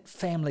significant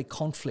family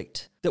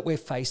conflict that we're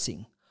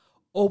facing,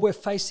 or we're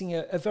facing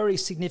a very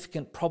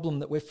significant problem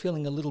that we're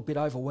feeling a little bit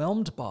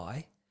overwhelmed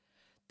by,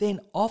 then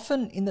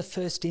often in the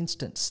first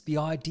instance, the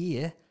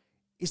idea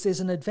is there's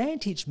an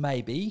advantage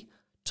maybe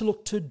to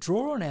look to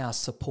draw on our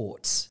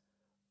supports,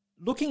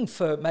 looking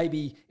for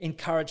maybe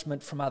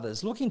encouragement from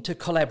others, looking to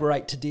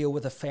collaborate to deal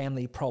with a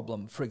family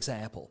problem, for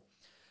example.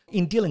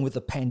 In dealing with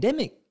the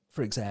pandemic,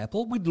 for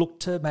example, we'd look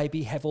to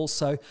maybe have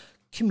also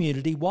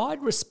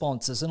community-wide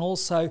responses and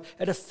also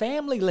at a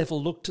family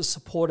level look to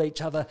support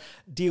each other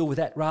deal with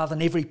that rather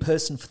than every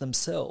person for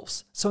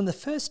themselves. So in the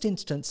first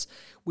instance,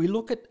 we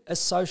look at a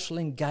social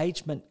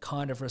engagement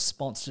kind of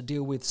response to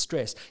deal with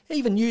stress,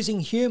 even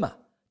using humour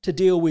to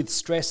deal with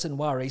stress and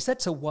worries.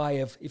 That's a way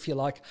of, if you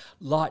like,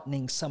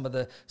 lightening some of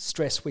the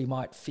stress we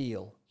might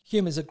feel.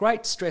 Humour is a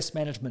great stress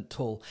management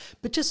tool,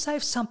 but just say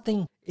if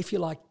something, if you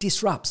like,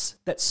 disrupts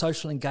that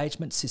social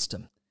engagement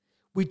system.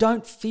 We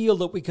don't feel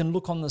that we can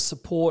look on the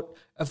support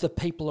of the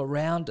people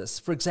around us,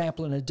 for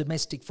example, in a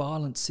domestic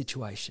violence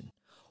situation.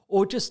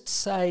 Or just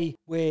say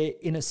we're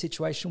in a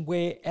situation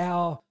where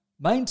our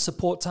main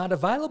supports aren't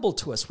available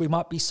to us. We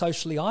might be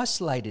socially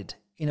isolated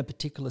in a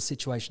particular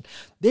situation.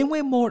 Then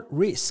we're more at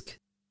risk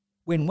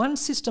when one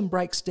system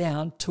breaks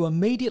down to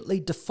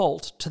immediately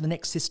default to the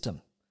next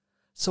system.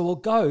 So we'll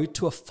go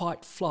to a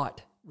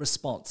fight-flight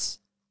response.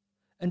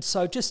 And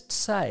so just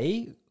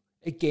say,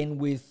 again,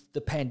 with the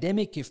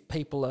pandemic, if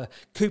people are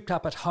cooped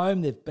up at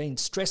home, there've been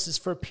stresses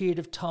for a period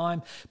of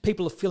time,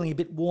 people are feeling a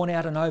bit worn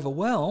out and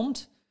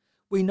overwhelmed,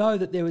 we know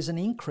that there is an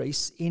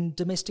increase in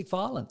domestic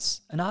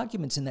violence and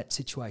arguments in that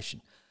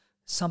situation.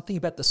 something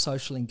about the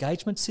social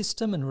engagement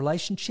system and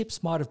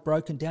relationships might have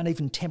broken down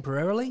even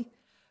temporarily,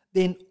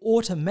 then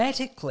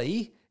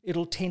automatically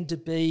it'll tend to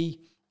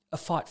be a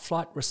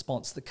fight-flight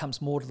response that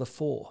comes more to the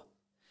fore.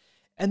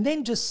 And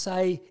then just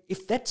say,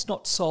 if that's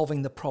not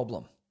solving the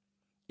problem,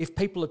 if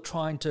people are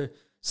trying to,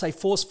 say,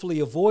 forcefully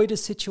avoid a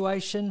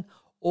situation,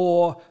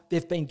 or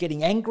they've been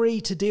getting angry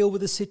to deal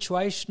with a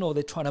situation, or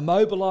they're trying to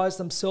mobilise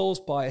themselves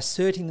by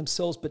asserting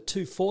themselves but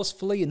too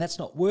forcefully, and that's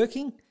not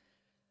working,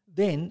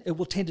 then it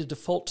will tend to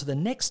default to the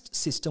next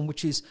system,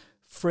 which is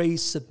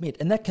freeze, submit.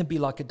 And that can be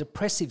like a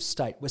depressive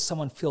state where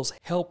someone feels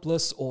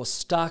helpless or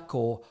stuck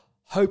or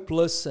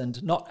hopeless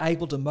and not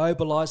able to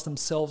mobilise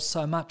themselves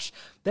so much.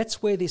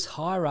 That's where this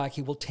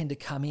hierarchy will tend to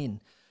come in.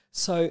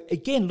 So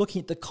again,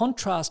 looking at the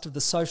contrast of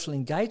the social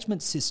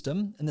engagement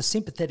system and the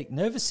sympathetic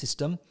nervous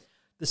system,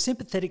 the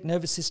sympathetic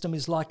nervous system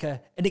is like an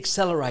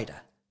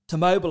accelerator to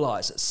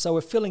mobilise us. So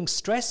we're feeling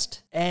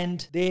stressed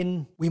and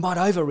then we might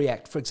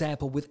overreact, for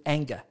example, with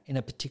anger in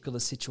a particular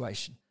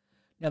situation.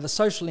 Now, the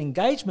social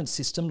engagement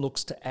system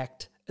looks to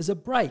act as a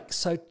brake,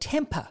 so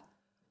temper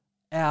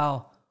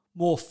our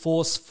more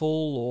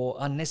forceful or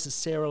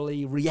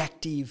unnecessarily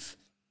reactive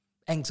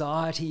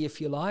anxiety,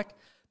 if you like.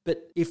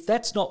 But if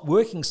that's not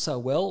working so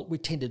well, we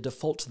tend to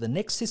default to the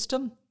next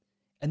system.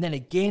 And then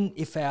again,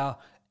 if our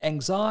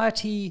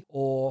anxiety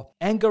or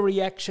anger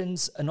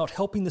reactions are not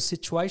helping the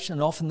situation,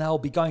 and often they'll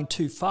be going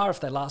too far if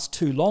they last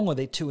too long or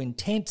they're too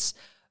intense,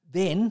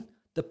 then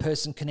the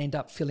person can end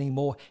up feeling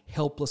more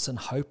helpless and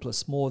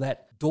hopeless, more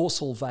that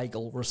dorsal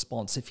vagal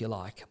response, if you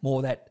like,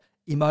 more that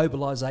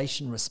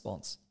immobilisation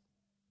response.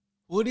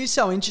 Well, it is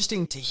so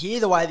interesting to hear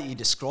the way that you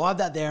describe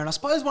that there. And I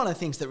suppose one of the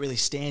things that really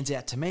stands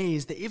out to me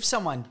is that if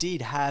someone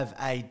did have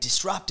a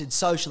disrupted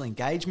social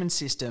engagement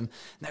system,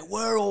 and they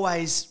were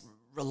always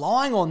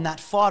relying on that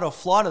fight or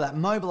flight or that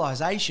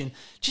mobilisation,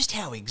 just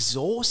how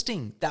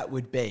exhausting that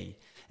would be.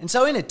 And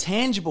so in a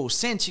tangible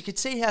sense, you could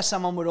see how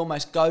someone would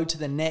almost go to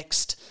the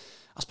next,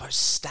 I suppose,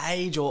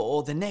 stage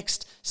or the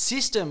next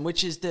system,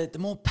 which is the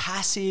more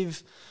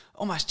passive,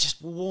 almost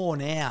just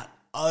worn out,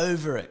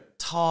 over it,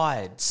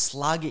 tired,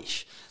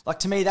 sluggish. Like,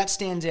 to me, that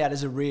stands out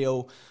as a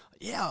real,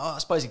 I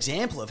suppose,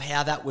 example of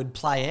how that would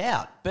play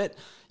out. But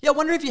I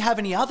wonder if you have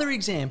any other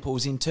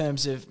examples in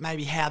terms of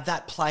maybe how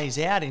that plays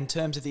out in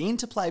terms of the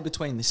interplay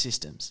between the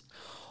systems.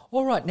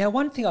 All right. Now,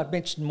 one thing I'd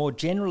mentioned more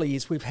generally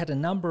is we've had a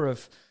number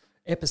of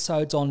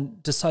episodes on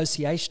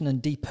dissociation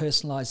and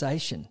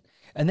depersonalisation.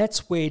 And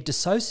that's where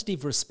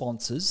dissociative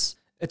responses,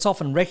 it's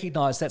often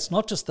recognised that's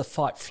not just the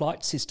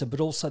fight-flight system,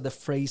 but also the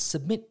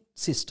freeze-submit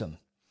system.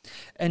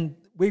 And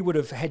we would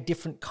have had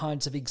different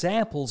kinds of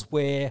examples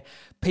where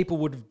people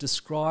would have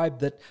described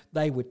that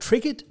they were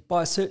triggered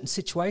by a certain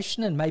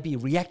situation and maybe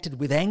reacted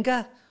with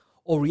anger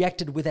or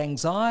reacted with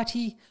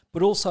anxiety,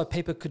 but also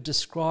people could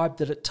describe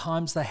that at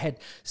times they had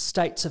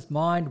states of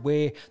mind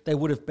where they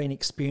would have been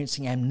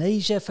experiencing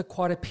amnesia for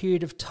quite a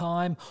period of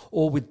time,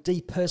 or with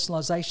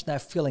depersonalisation they're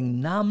feeling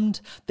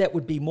numbed. That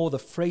would be more the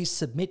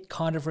freeze-submit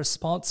kind of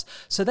response.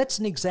 So that's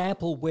an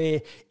example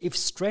where if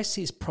stress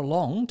is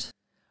prolonged,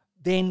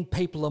 then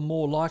people are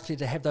more likely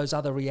to have those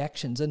other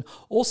reactions. And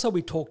also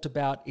we talked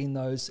about in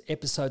those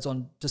episodes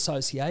on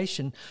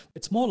dissociation,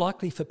 it's more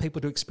likely for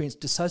people to experience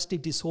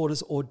dissociative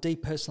disorders or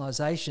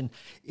depersonalisation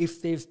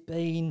if they've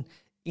been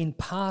in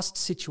past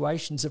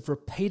situations of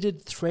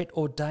repeated threat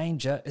or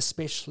danger,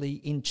 especially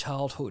in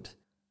childhood.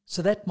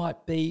 So that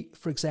might be,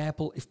 for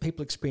example, if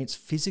people experience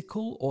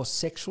physical or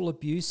sexual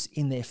abuse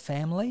in their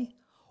family,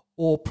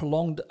 or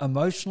prolonged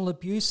emotional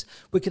abuse,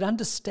 we could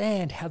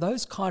understand how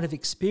those kind of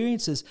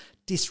experiences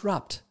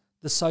disrupt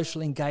the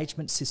social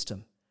engagement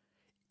system.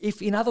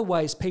 If in other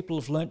ways people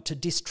have learnt to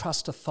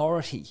distrust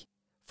authority,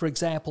 for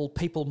example,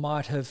 people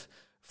might have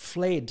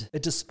fled a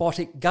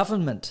despotic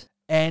government,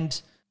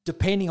 and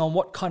depending on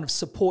what kind of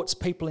supports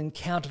people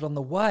encountered on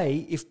the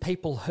way, if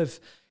people have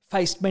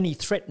faced many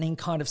threatening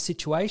kind of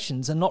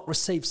situations and not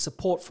received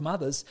support from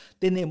others,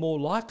 then they're more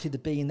likely to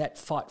be in that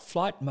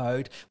fight-flight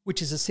mode,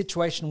 which is a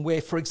situation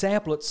where, for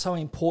example, it's so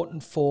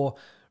important for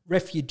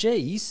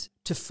refugees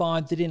to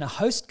find that in a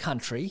host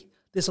country,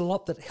 there's a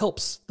lot that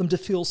helps them to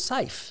feel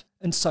safe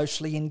and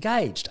socially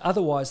engaged.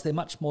 Otherwise, they're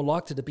much more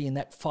likely to be in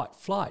that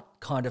fight-flight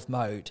kind of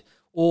mode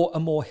or a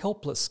more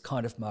helpless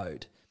kind of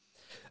mode.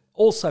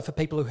 Also, for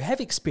people who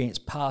have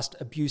experienced past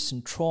abuse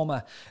and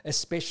trauma,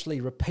 especially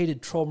repeated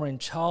trauma in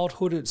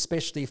childhood,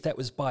 especially if that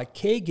was by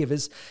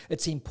caregivers,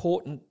 it's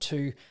important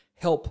to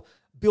help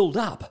build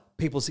up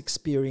people's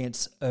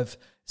experience of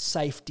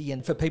safety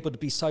and for people to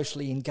be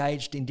socially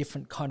engaged in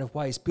different kind of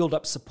ways, build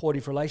up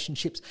supportive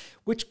relationships,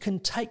 which can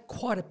take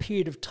quite a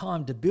period of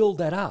time to build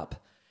that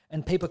up.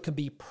 And people can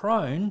be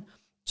prone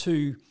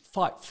to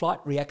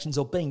fight-flight reactions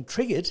or being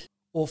triggered,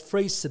 or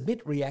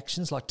freeze-submit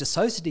reactions like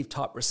dissociative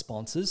type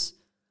responses,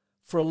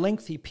 for a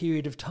lengthy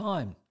period of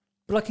time.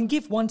 But I can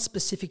give one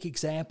specific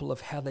example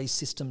of how these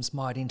systems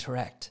might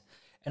interact.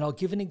 And I'll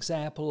give an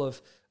example of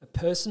a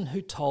person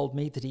who told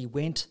me that he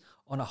went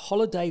on a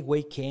holiday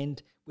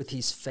weekend with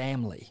his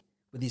family,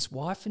 with his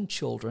wife and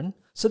children.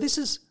 So this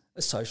is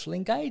a social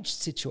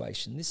engaged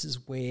situation. This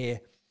is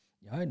where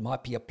It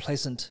might be a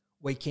pleasant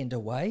weekend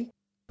away,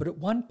 but at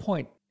one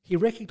point he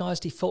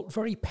recognised he felt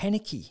very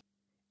panicky,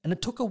 and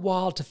it took a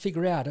while to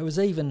figure out. It was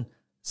even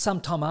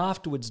sometime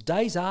afterwards,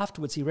 days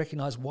afterwards, he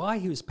recognised why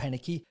he was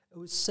panicky. It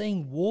was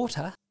seeing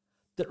water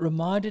that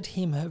reminded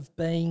him of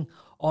being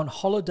on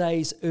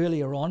holidays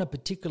earlier on, a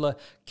particular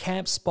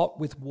camp spot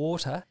with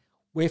water,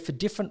 where for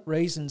different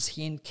reasons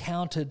he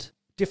encountered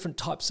different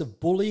types of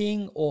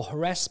bullying or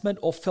harassment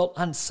or felt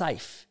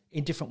unsafe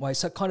in different ways.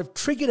 So it kind of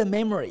triggered a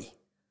memory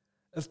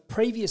of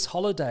previous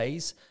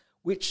holidays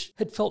which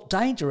had felt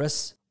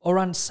dangerous or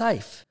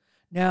unsafe.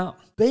 Now,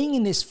 being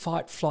in this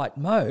fight-flight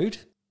mode,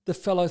 the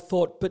fellow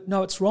thought, but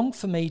no, it's wrong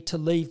for me to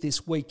leave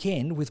this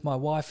weekend with my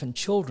wife and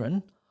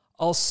children.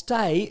 I'll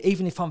stay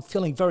even if I'm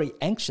feeling very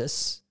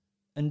anxious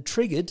and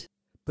triggered.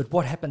 But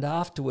what happened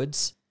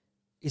afterwards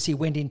is he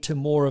went into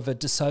more of a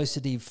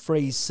dissociative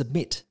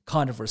freeze-submit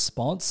kind of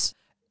response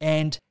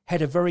and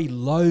had a very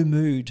low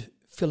mood,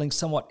 feeling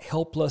somewhat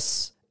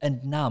helpless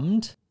and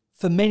numbed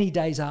for many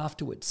days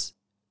afterwards.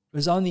 It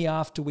was only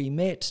after we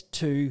met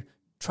to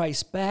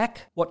trace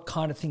back what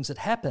kind of things had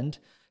happened,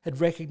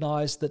 had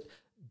recognised that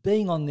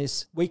being on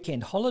this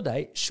weekend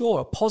holiday, sure,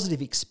 a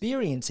positive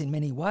experience in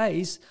many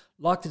ways,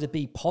 likely to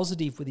be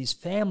positive with his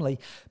family,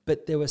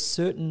 but there were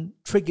certain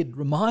triggered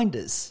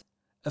reminders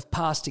of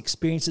past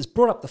experiences,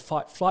 brought up the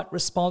fight-flight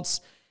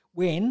response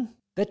when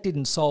that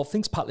didn't solve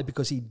things, partly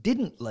because he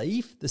didn't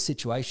leave the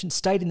situation,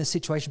 stayed in the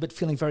situation but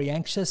feeling very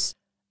anxious.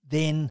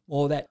 Then,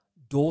 that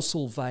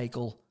dorsal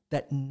vagal,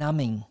 that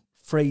numbing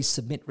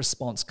freeze-submit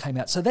response came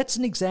out. So that's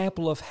an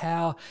example of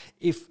how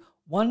if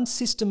one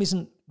system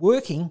isn't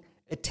working,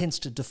 it tends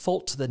to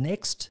default to the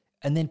next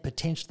and then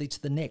potentially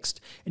to the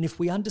next. And if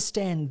we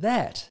understand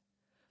that,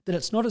 then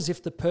it's not as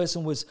if the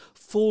person was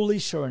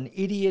foolish or an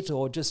idiot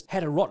or just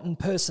had a rotten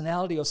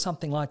personality or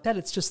something like that.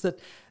 It's just that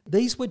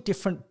these were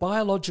different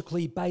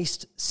biologically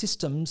based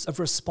systems of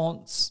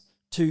response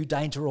to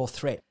danger or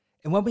threat.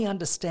 And when we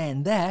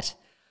understand that,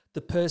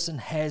 the person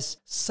has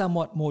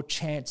somewhat more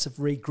chance of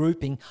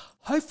regrouping,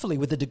 hopefully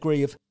with a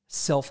degree of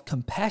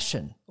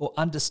self-compassion or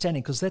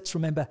understanding, because let's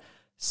remember,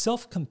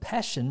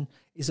 self-compassion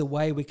is a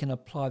way we can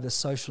apply the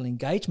social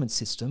engagement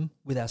system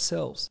with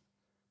ourselves.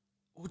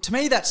 Well, to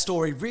me, that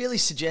story really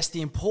suggests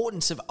the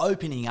importance of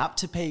opening up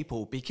to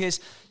people because,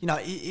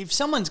 if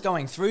someone's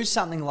going through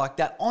something like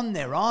that on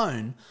their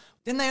own,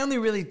 then they only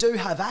really do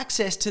have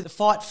access to the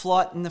fight,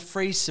 flight and the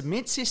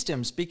freeze-submit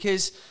systems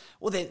because,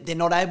 they're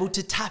not able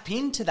to tap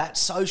into that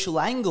social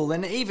angle.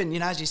 And even,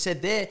 as you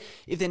said there,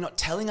 if they're not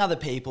telling other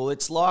people,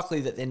 it's likely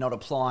that they're not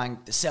applying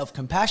the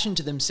self-compassion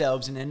to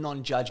themselves in a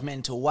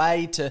non-judgmental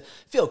way to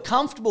feel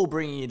comfortable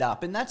bringing it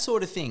up and that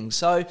sort of thing.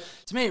 So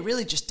to me, it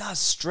really just does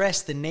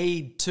stress the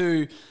need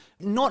to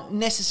not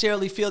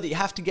necessarily feel that you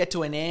have to get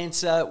to an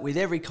answer with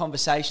every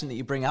conversation that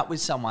you bring up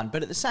with someone,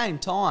 but at the same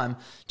time,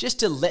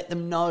 just to let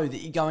them know that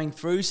you're going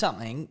through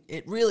something,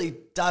 it really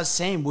does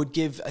seem would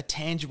give a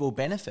tangible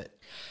benefit.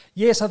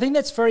 Yes, I think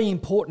that's very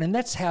important, and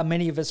that's how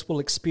many of us will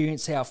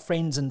experience our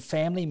friends and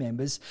family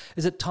members,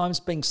 is at times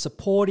being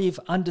supportive,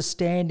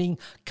 understanding,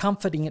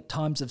 comforting at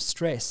times of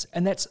stress,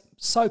 and that's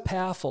so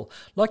powerful.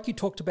 Like you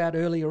talked about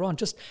earlier on,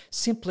 just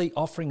simply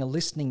offering a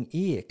listening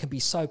ear can be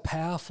so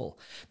powerful.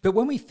 But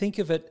when we think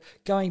of it,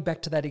 going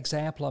back to that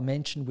example I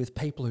mentioned with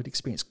people who'd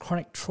experienced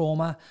chronic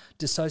trauma,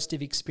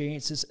 dissociative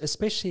experiences,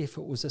 especially if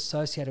it was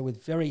associated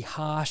with very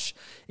harsh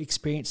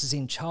experiences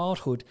in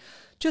childhood,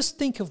 just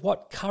think of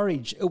what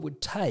courage it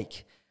would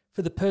take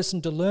for the person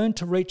to learn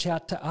to reach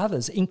out to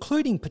others,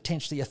 including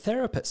potentially a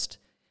therapist.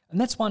 And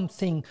that's one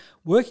thing,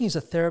 working as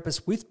a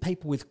therapist with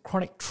people with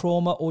chronic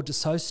trauma or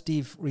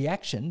dissociative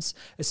reactions,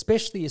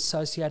 especially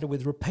associated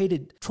with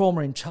repeated trauma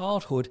in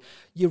childhood,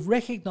 you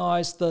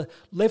recognise the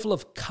level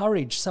of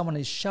courage someone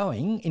is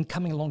showing in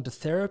coming along to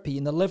therapy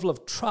and the level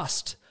of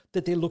trust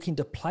that they're looking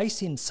to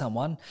place in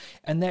someone.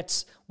 And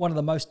that's one of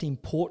the most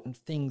important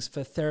things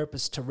for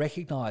therapists to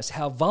recognise,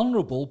 how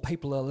vulnerable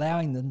people are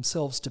allowing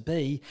themselves to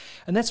be.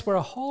 And that's where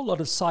a whole lot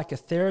of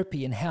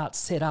psychotherapy and how it's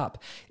set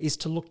up is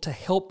to look to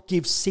help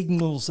give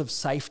signals of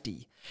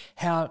safety,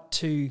 how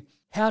to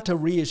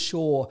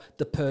reassure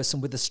the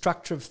person with the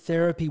structure of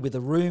therapy, with the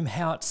room,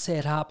 how it's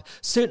set up,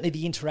 certainly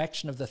the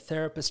interaction of the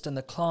therapist and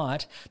the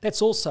client.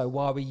 That's also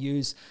why we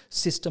use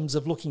systems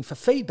of looking for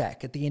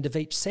feedback at the end of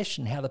each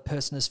session, how the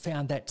person has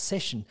found that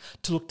session,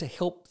 to look to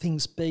help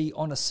things be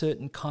on a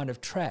certain kind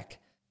of track.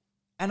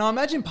 And I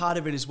imagine part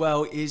of it as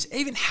well is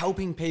even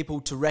helping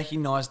people to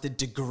recognise the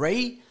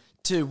degree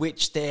to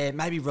which they're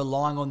maybe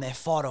relying on their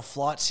fight or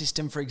flight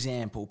system, for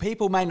example.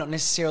 People may not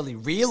necessarily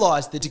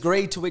realise the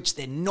degree to which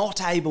they're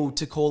not able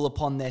to call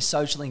upon their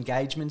social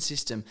engagement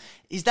system.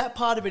 Is that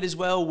part of it as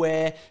well,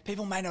 where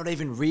people may not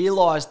even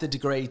realise the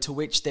degree to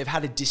which they've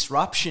had a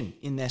disruption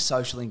in their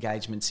social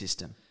engagement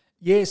system?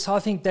 Yes, I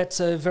think that's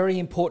a very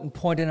important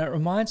point, and it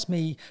reminds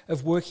me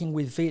of working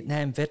with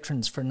Vietnam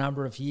veterans for a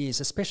number of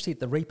years, especially at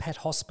the Repat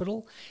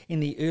Hospital in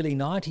the early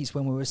 90s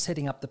when we were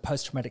setting up the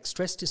post-traumatic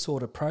stress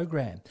disorder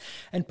program.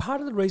 And part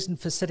of the reason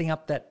for setting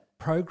up that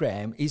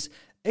program is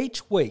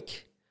each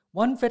week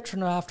one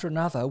veteran after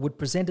another would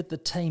present at the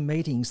team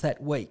meetings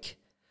that week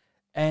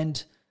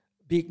and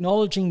be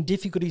acknowledging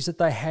difficulties that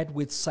they had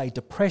with, say,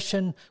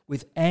 depression,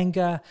 with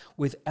anger,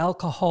 with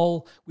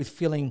alcohol, with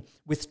feeling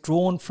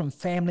withdrawn from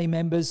family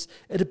members.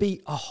 It'd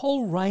be a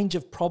whole range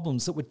of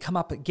problems that would come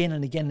up again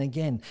and again and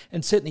again,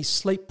 and certainly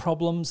sleep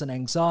problems and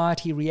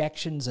anxiety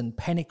reactions and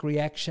panic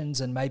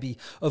reactions and maybe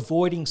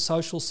avoiding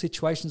social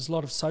situations, a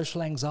lot of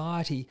social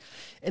anxiety.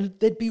 And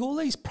there'd be all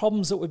these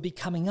problems that would be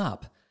coming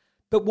up.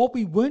 But what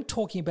we weren't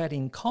talking about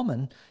in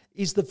common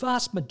is the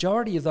vast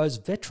majority of those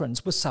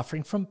veterans were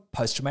suffering from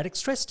post-traumatic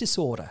stress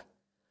disorder.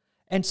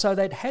 And so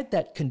they'd had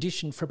that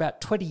condition for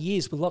about 20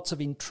 years with lots of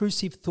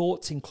intrusive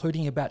thoughts,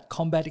 including about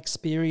combat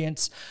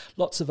experience,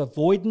 lots of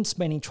avoidance,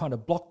 meaning trying to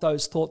block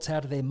those thoughts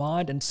out of their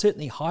mind, and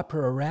certainly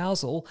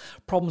hyperarousal,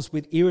 problems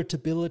with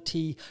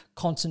irritability,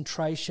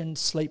 concentration,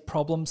 sleep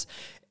problems.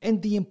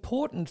 And the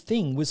important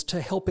thing was to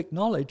help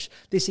acknowledge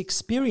this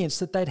experience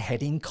that they'd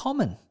had in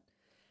common.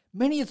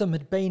 Many of them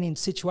had been in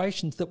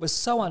situations that were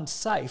so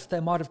unsafe,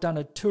 they might have done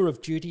a tour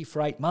of duty for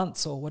 8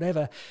 months or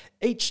whatever.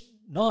 Each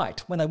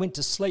night, when they went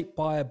to sleep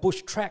by a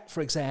bush track,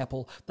 for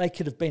example, they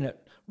could have been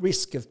at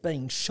risk of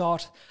being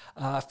shot,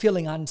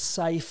 feeling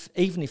unsafe.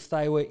 Even if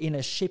they were in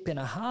a ship in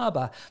a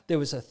harbour, there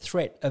was a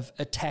threat of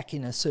attack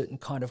in a certain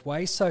kind of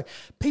way. So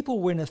people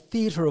were in a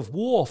theatre of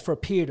war for a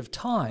period of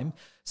time.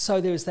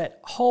 So there was that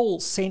whole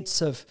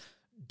sense of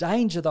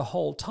danger the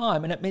whole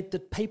time, and it meant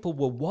that people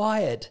were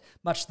wired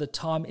much of the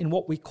time in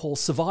what we call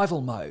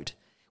survival mode.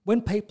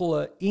 When people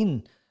are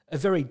in a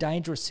very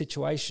dangerous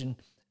situation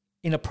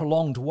in a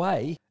prolonged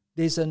way,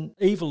 there's an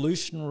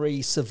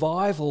evolutionary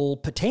survival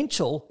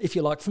potential, if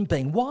you like, from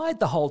being wired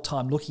the whole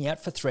time, looking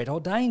out for threat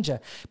or danger.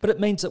 But it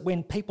means that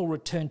when people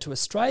return to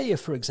Australia,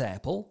 for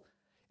example,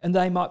 and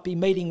they might be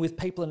meeting with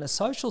people in a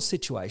social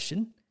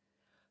situation,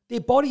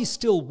 their body's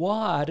still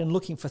wired and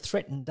looking for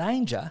threat and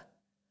danger,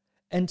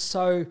 and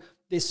so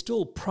they're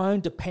still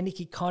prone to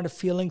panicky kind of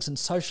feelings and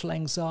social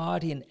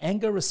anxiety and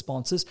anger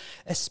responses,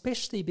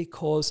 especially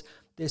because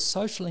their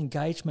social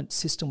engagement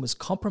system was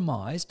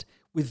compromised,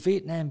 with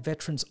Vietnam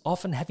veterans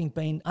often having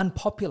been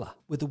unpopular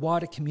with the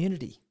wider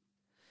community.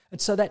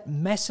 And so that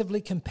massively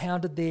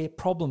compounded their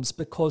problems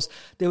because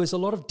there was a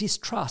lot of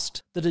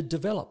distrust that had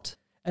developed,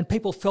 and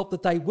people felt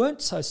that they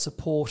weren't so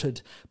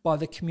supported by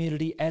the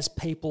community as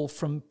people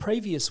from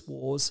previous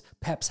wars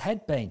perhaps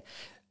had been.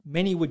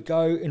 Many would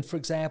go and, for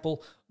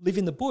example, live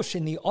in the bush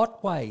in the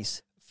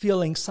Otways,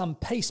 feeling some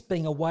peace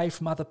being away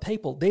from other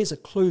people. There's a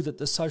clue that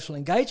the social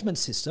engagement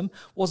system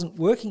wasn't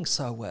working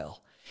so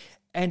well.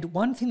 And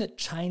one thing that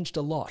changed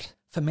a lot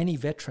for many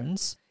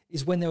veterans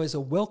is when there was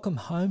a welcome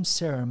home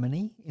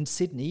ceremony in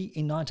Sydney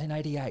in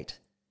 1988.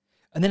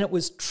 And then it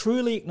was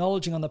truly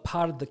acknowledging on the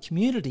part of the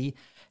community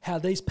how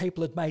these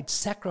people had made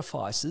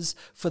sacrifices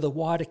for the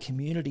wider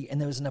community, and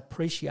there was an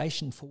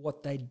appreciation for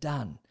what they'd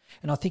done.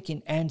 And I think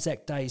in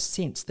Anzac days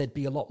since, there'd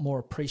be a lot more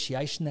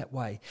appreciation that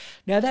way.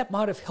 Now, that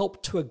might have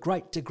helped to a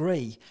great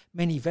degree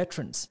many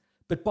veterans,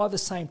 but by the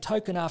same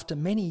token, after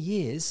many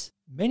years,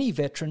 many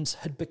veterans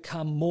had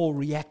become more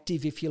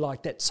reactive, if you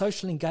like, that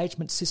social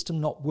engagement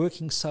system not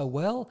working so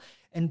well,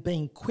 and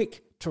being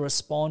quick to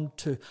respond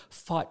to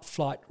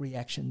fight-flight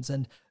reactions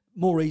and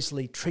more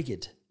easily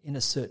triggered in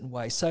a certain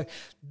way. So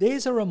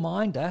there's a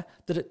reminder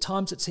that at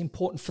times it's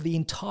important for the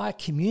entire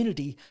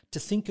community to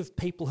think of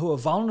people who are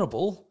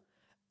vulnerable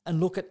and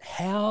look at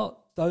how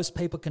those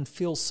people can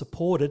feel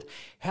supported,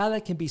 how they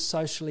can be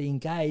socially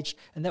engaged,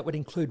 and that would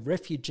include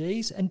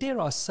refugees, and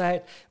dare I say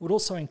it would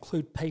also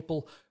include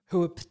people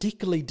who are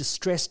particularly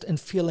distressed and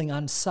feeling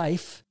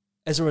unsafe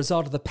as a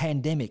result of the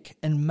pandemic,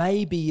 and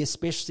maybe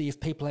especially if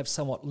people have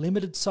somewhat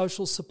limited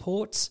social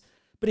supports.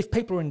 But if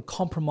people are in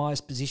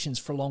compromised positions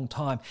for a long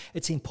time,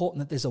 it's important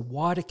that there's a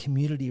wider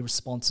community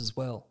response as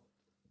well.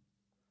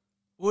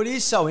 Well, it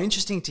is so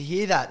interesting to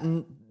hear that.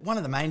 And one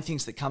of the main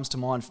things that comes to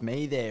mind for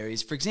me there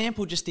is, for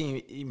example, just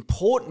the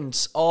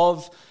importance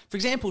of, for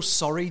example,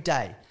 Sorry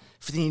Day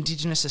for the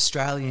Indigenous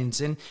Australians.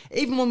 And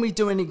even when we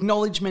do an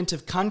acknowledgement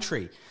of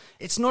country,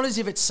 it's not as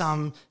if it's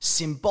some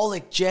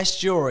symbolic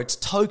gesture or it's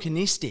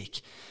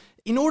tokenistic.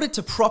 In order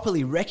to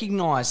properly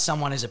recognise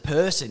someone as a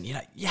person,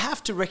 you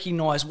have to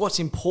recognise what's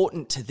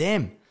important to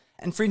them.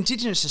 And for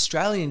Indigenous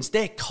Australians,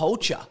 their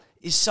culture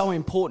is so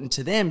important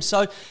to them.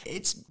 So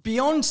it's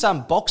beyond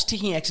some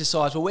box-ticking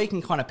exercise where we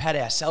can kind of pat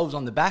ourselves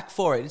on the back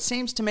for it. It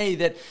seems to me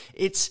that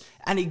it's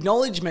an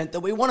acknowledgement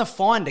that we want to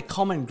find a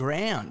common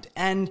ground.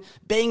 And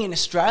being in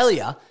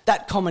Australia,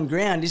 that common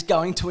ground is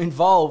going to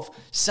involve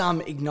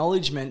some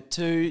acknowledgement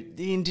to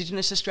the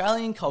Indigenous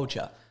Australian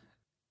culture.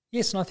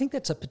 Yes, and I think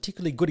that's a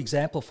particularly good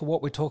example for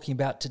what we're talking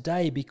about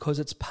today, because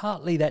it's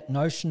partly that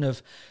notion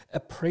of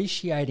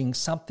appreciating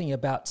something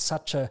about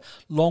such a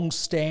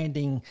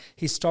long-standing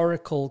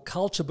historical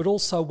culture, but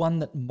also one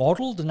that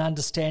modelled an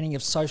understanding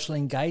of social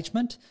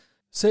engagement.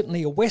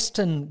 Certainly a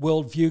Western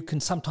worldview can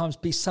sometimes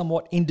be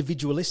somewhat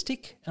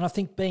individualistic, and I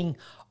think being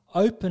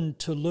open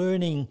to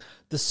learning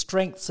the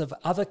strengths of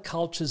other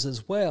cultures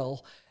as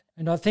well,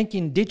 and I think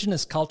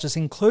Indigenous cultures,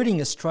 including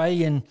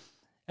Australian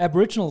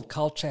Aboriginal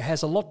culture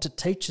has a lot to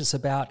teach us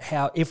about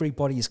how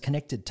everybody is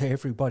connected to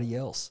everybody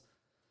else.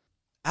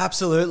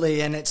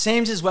 Absolutely. And it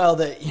seems as well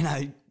that,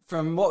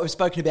 from what we've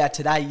spoken about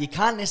today, you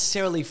can't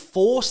necessarily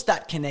force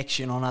that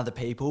connection on other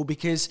people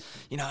because,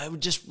 it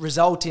would just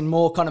result in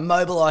more kind of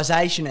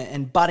mobilisation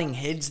and butting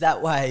heads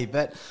that way.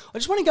 But I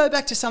just want to go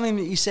back to something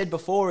that you said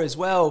before as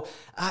well,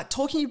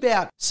 talking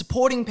about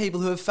supporting people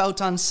who have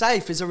felt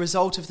unsafe as a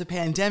result of the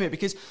pandemic,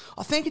 because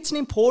I think it's an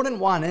important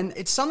one and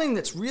it's something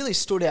that's really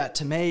stood out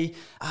to me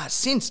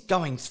since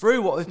going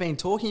through what we've been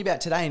talking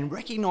about today and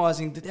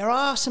recognising that there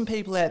are some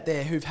people out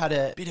there who've had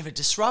a bit of a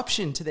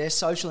disruption to their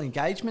social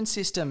engagement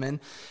system. And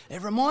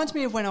it reminds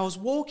me of when I was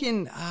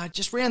walking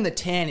just round the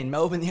town in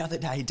Melbourne the other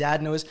day, Dad,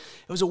 and it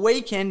was a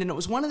weekend and it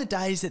was one of the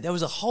days that there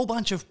was a whole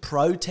bunch of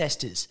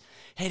protesters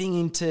heading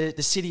into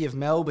the city of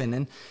Melbourne.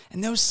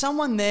 And there was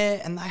someone there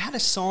and they had a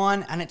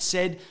sign and it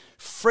said,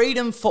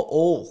 "Freedom for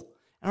all."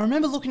 And I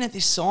remember looking at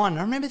this sign and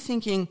I remember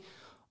thinking,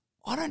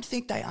 I don't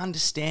think they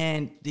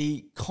understand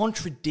the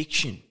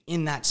contradiction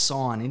in that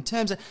sign in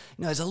terms of,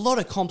 there's a lot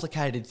of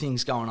complicated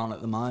things going on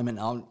at the moment.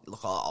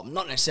 I'm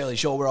not necessarily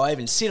sure where I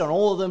even sit on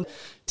all of them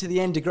to the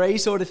nth degree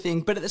sort of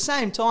thing. But at the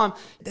same time,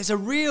 there's a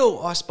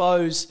real, I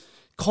suppose,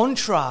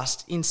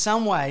 contrast in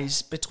some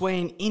ways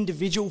between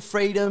individual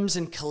freedoms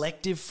and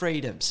collective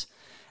freedoms.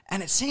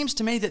 And it seems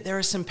to me that there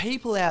are some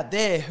people out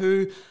there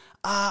who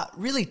are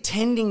really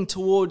tending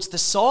towards the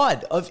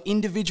side of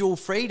individual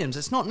freedoms.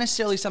 It's not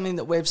necessarily something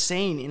that we've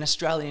seen in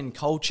Australian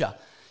culture.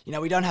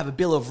 We don't have a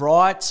Bill of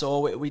Rights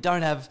or we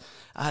don't have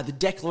the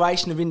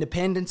Declaration of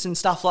Independence and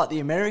stuff like the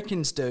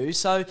Americans do.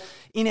 So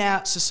in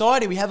our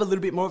society, we have a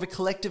little bit more of a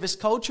collectivist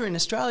culture in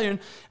Australia. And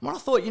when I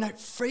thought,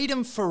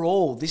 freedom for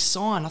all, this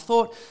sign, I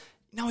thought,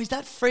 is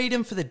that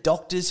freedom for the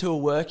doctors who are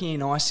working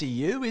in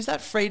ICU? Is that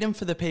freedom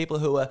for the people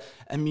who are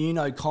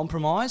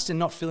immunocompromised and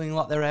not feeling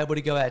like they're able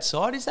to go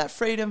outside? Is that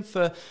freedom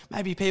for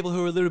maybe people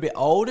who are a little bit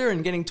older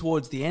and getting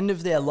towards the end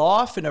of their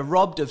life and are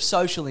robbed of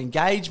social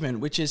engagement,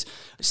 which is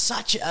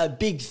such a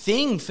big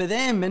thing for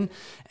them? And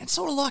it's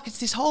sort of like it's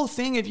this whole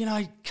thing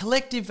of,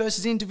 collective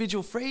versus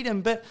individual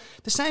freedom. But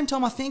at the same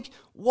time, I think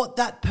what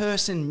that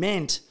person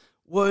meant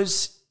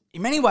was,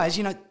 in many ways,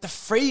 the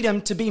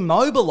freedom to be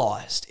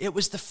mobilised. It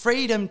was the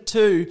freedom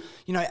to,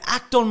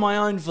 act on my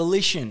own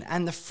volition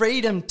and the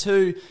freedom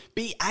to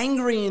be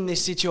angry in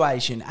this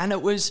situation. And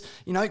it was,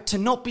 to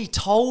not be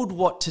told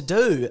what to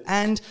do.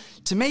 And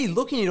to me,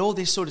 looking at all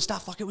this sort of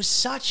stuff, it was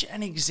such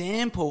an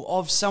example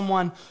of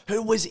someone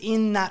who was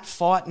in that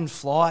fight and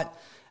flight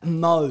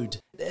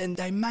mode. And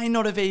they may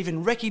not have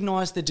even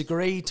recognised the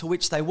degree to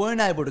which they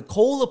weren't able to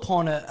call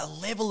upon a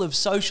level of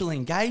social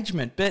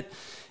engagement. But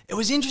it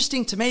was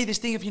interesting to me, this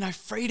thing of,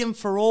 freedom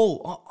for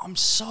all. I'm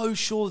so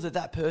sure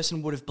that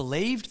person would have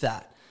believed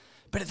that.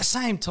 But at the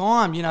same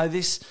time,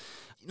 this,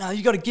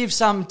 you've got to give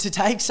some to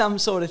take some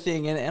sort of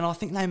thing. And I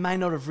think they may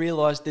not have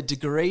realised the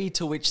degree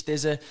to which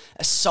there's a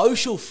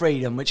social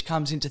freedom which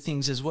comes into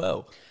things as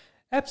well.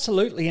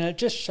 Absolutely, and it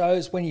just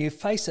shows when you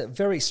face a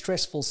very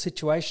stressful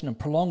situation and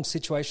prolonged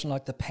situation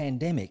like the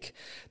pandemic,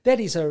 that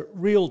is a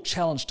real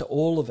challenge to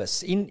all of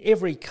us in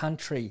every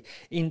country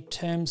in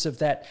terms of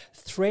that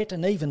threat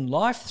and even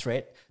life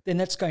threat. Then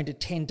that's going to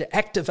tend to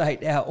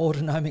activate our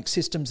autonomic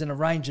systems in a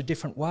range of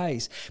different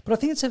ways. But I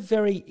think it's a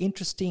very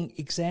interesting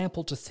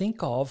example to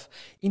think of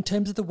in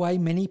terms of the way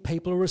many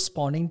people are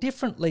responding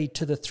differently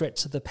to the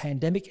threats of the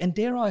pandemic and,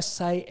 dare I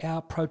say, our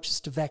approaches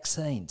to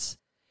vaccines.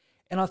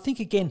 And I think,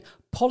 again,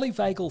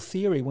 polyvagal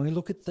theory, when we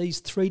look at these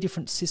three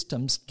different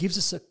systems, gives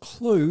us a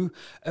clue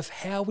of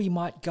how we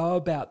might go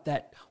about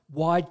that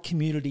wide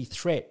community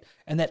threat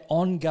and that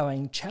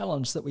ongoing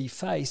challenge that we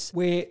face,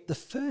 where the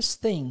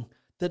first thing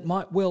that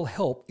might well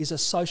help is a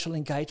social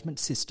engagement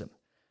system.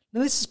 Now,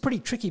 this is pretty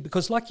tricky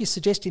because, like you're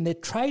suggesting, there are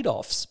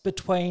trade-offs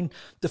between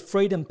the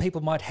freedom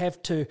people might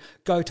have to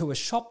go to a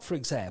shop, for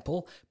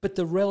example, but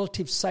the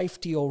relative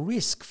safety or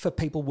risk for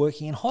people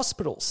working in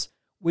hospitals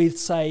with,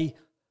 say,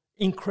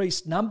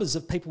 increased numbers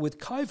of people with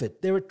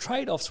COVID. There are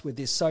trade-offs with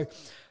this. So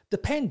the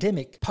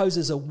pandemic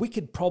poses a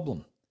wicked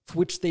problem for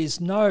which there's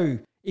no,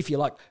 if you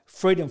like,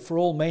 freedom for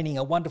all, meaning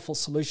a wonderful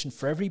solution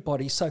for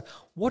everybody. So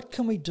what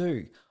can we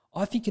do?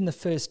 I think in the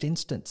first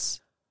instance,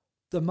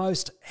 the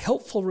most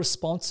helpful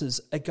responses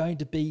are going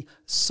to be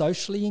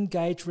socially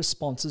engaged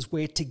responses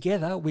where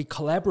together we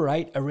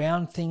collaborate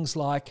around things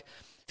like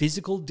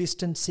physical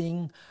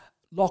distancing,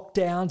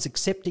 lockdowns,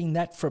 accepting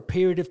that for a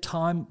period of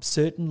time,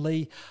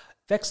 certainly.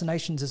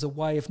 Vaccinations as a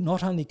way of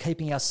not only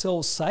keeping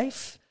ourselves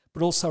safe,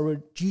 but also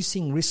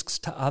reducing risks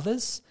to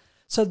others.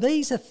 So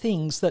these are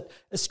things that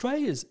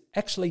Australia's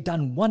actually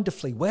done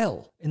wonderfully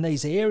well in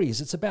these areas.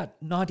 It's about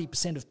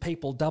 90% of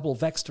people double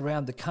vaxxed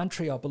around the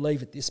country, I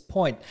believe, at this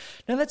point.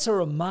 Now, that's a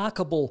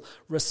remarkable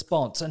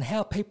response, and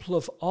how people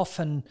have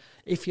often,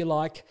 if you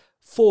like,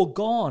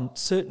 foregone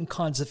certain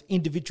kinds of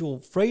individual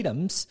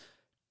freedoms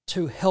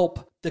to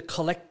help the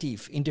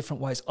collective in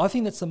different ways. I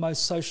think that's the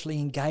most socially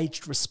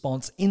engaged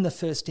response in the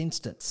first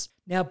instance.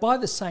 Now, by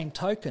the same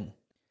token,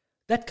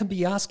 that can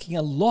be asking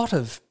a lot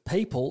of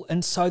people,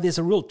 and so there's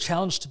a real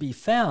challenge to be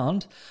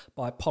found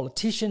by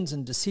politicians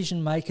and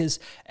decision makers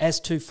as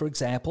to, for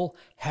example,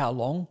 how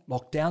long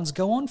lockdowns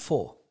go on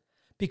for.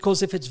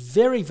 Because if it's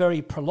very,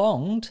 very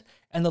prolonged,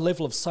 and the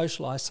level of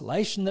social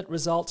isolation that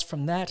results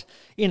from that,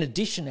 in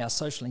addition, our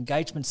social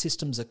engagement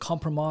systems are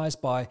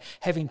compromised by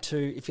having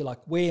to, if you like,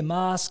 wear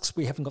masks.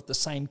 We haven't got the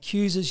same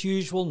cues as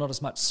usual, not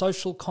as much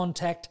social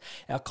contact.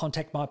 Our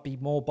contact might be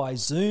more by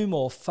Zoom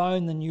or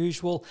phone than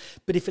usual.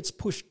 But if it's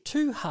pushed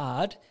too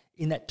hard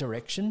in that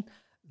direction,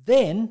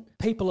 then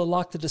people are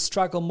likely to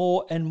struggle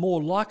more and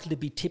more likely to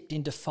be tipped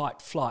into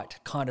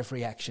fight-flight kind of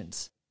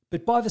reactions.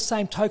 But by the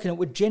same token, it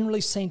would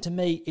generally seem to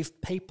me if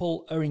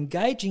people are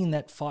engaging in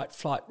that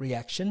fight-flight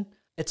reaction,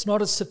 it's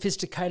not as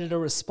sophisticated a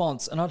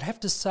response. And I'd have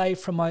to say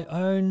from my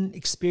own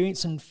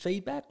experience and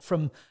feedback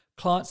from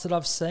clients that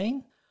I've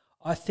seen,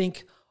 I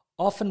think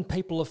often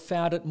people have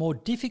found it more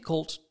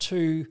difficult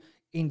to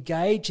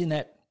engage in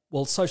that,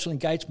 social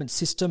engagement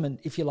system and,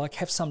 if you like,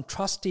 have some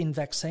trust in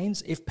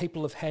vaccines if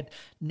people have had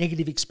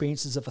negative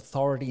experiences of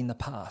authority in the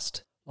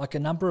past. Like a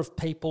number of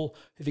people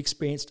who've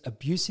experienced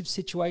abusive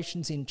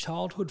situations in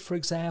childhood, for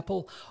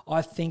example,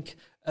 I think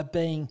are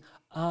being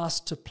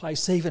asked to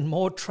place even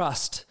more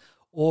trust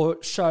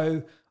or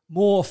show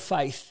more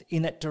faith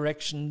in that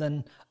direction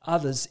than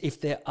others if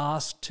they're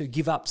asked to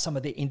give up some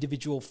of their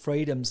individual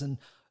freedoms. And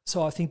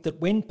so I think that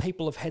when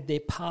people have had their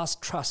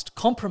past trust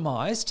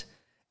compromised,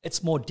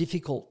 it's more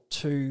difficult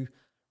to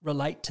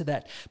relate to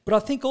that. But I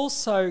think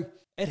also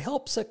it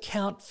helps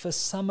account for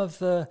some of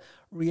the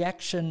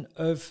reaction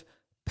of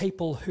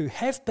people who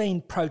have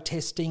been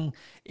protesting,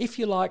 if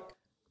you like,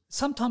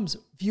 sometimes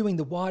viewing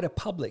the wider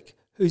public,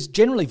 who's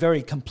generally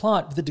very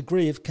compliant, with a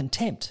degree of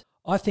contempt.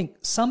 I think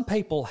some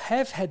people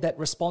have had that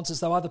response as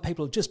though other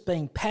people are just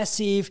being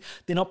passive,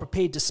 they're not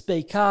prepared to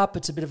speak up,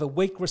 it's a bit of a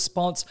weak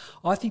response.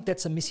 I think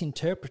that's a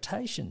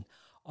misinterpretation.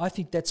 I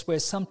think that's where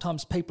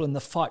sometimes people in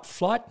the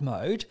fight-flight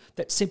mode,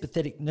 that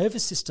sympathetic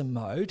nervous system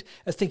mode,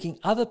 are thinking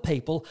other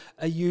people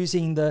are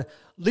using the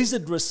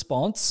lizard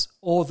response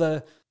or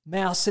the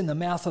mouse in the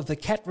mouth of the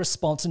cat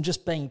response and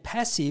just being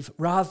passive,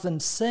 rather than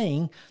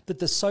seeing that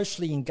the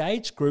socially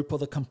engaged group or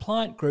the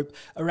compliant group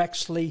are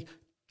actually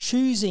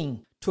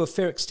choosing to a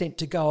fair extent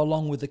to go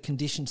along with the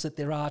conditions that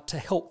there are to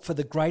help for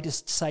the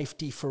greatest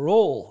safety for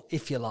all,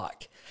 if you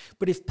like.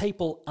 But if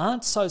people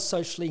aren't so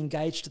socially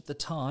engaged at the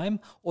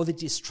time, or they're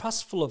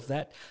distrustful of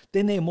that,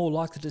 then they're more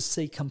likely to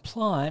see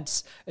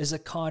compliance as a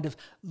kind of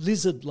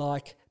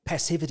lizard-like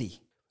passivity.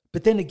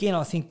 But then again,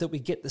 I think that we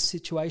get the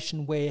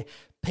situation where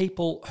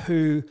people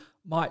who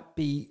might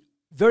be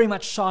very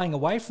much shying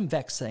away from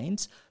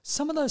vaccines,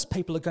 some of those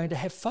people are going to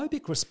have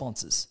phobic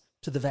responses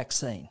to the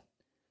vaccine.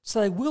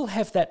 So they will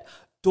have that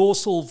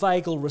dorsal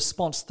vagal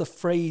response, the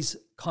freeze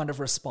kind of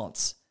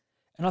response.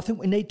 And I think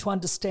we need to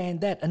understand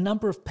that. A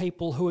number of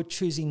people who are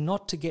choosing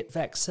not to get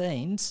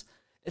vaccines,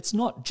 it's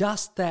not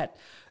just that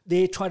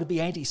they're trying to be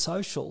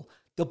antisocial.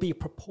 There'll be a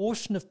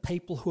proportion of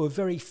people who are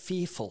very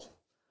fearful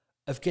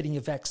of getting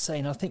a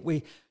vaccine. I think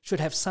we should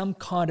have some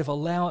kind of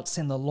allowance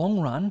in the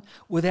long run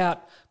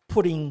without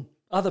putting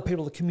other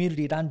people in the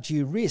community at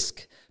undue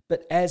risk.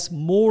 But as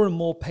more and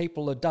more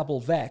people are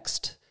double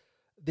vaxxed,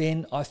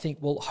 then I think,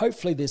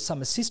 hopefully there's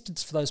some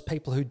assistance for those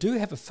people who do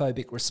have a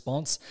phobic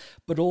response,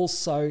 but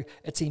also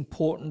it's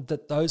important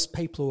that those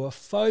people who are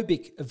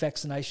phobic of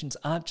vaccinations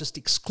aren't just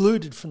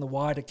excluded from the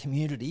wider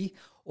community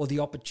or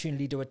the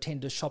opportunity to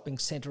attend a shopping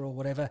centre or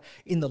whatever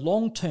in the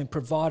long term,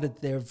 provided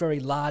there are a very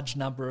large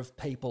number of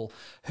people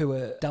who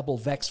are double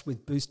vaxxed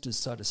with boosters,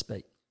 so to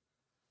speak.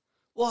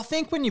 Well, I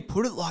think when you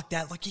put it like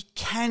that, like you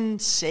can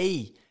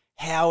see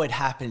how it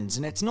happens,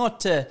 and it's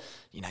not to,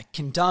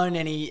 condone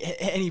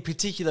any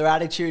particular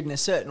attitude in a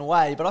certain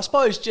way, but I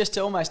suppose just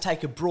to almost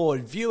take a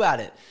broad view at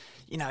it.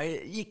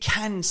 You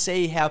can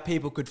see how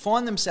people could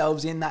find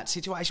themselves in that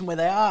situation where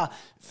they are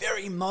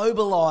very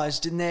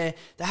mobilised and they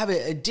have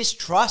a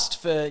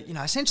distrust for,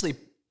 essentially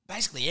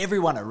basically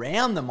everyone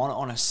around them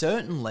on a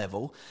certain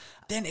level.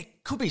 Then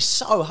it could be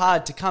so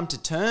hard to come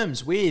to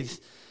terms with,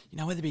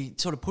 whether it be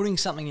sort of putting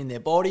something in their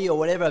body or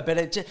whatever. But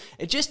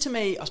it just to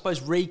me, I suppose,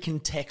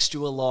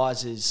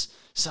 recontextualises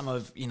some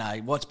of,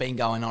 what's been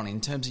going on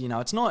in terms of,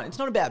 it's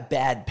not about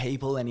bad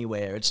people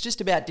anywhere. It's just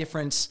about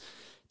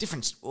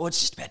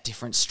it's just about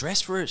different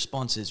stress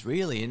responses,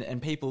 really,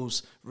 and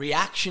people's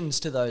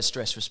reactions to those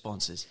stress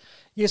responses.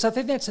 Yes, I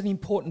think that's an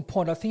important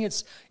point. I think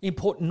it's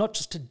important not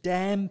just to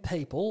damn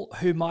people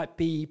who might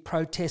be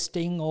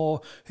protesting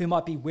or who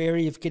might be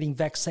wary of getting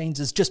vaccines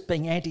as just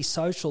being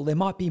antisocial. There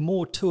might be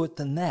more to it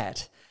than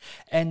that.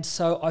 And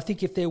so I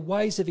think if there are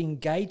ways of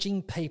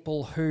engaging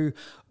people who,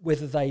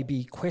 whether they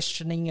be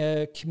questioning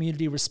a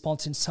community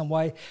response in some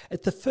way,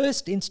 at the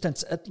first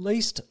instance, at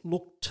least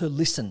look to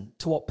listen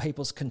to what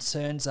people's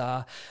concerns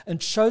are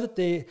and show that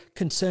their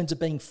concerns are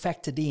being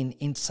factored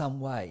in some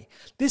way.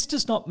 This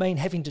does not mean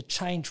having to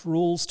change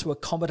rules to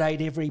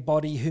accommodate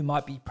everybody who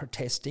might be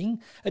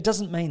protesting. It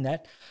doesn't mean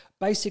that.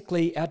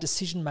 Basically, our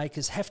decision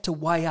makers have to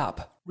weigh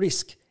up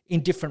risk,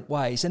 in different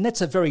ways. And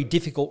that's a very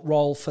difficult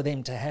role for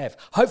them to have.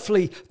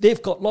 Hopefully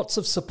they've got lots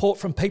of support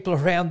from people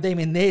around them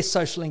in their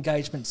social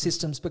engagement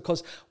systems,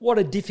 because what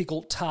a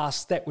difficult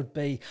task that would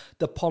be,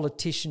 the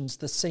politicians,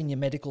 the senior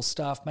medical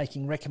staff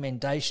making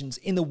recommendations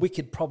in the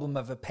wicked problem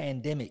of a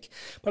pandemic.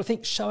 But I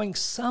think showing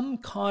some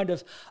kind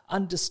of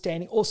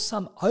understanding or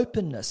some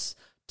openness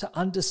to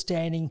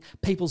understanding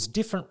people's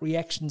different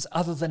reactions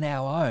other than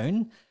our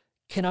own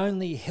can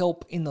only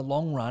help in the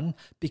long run,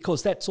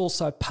 because that's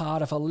also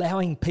part of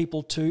allowing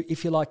people to,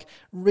 if you like,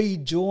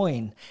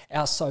 rejoin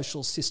our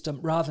social system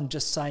rather than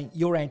just saying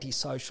you're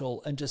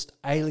antisocial and just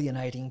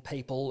alienating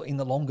people in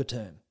the longer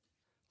term.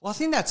 Well, I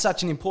think that's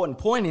such an important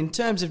point in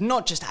terms of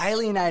not just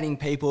alienating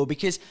people,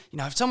 because,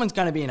 if someone's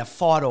going to be in a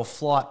fight or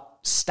flight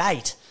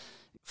state,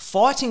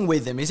 fighting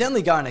with them is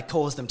only going to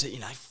cause them to,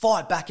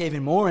 fight back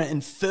even more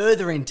and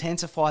further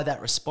intensify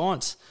that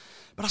response.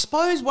 But I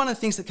suppose one of the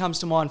things that comes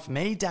to mind for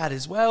me, Dad,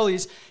 as well,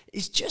 is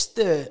just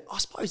the,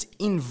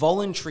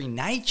 involuntary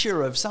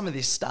nature of some of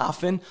this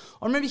stuff. And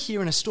I remember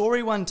hearing a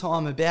story one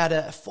time about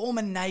a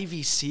former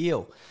Navy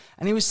SEAL.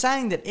 And he was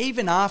saying that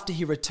even after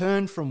he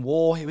returned from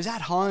war, he was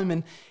at home,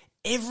 and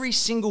every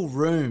single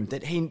room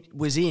that he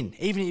was in,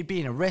 even if he'd be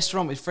in a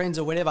restaurant with friends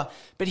or whatever,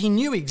 but he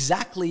knew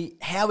exactly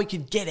how he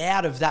could get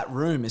out of that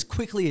room as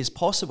quickly as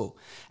possible.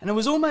 And it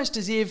was almost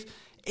as if,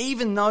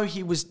 even though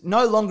he was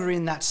no longer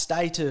in that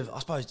state of,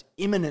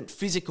 imminent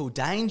physical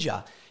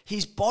danger,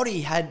 his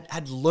body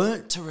had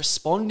learnt to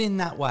respond in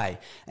that way.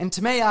 And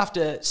to me,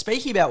 after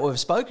speaking about what we've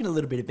spoken a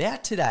little bit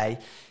about today,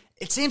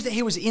 it seems that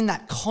he was in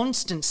that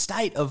constant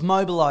state of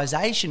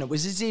mobilisation. It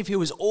was as if he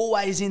was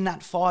always in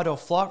that fight or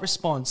flight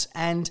response,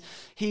 and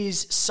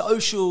his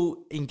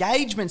social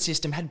engagement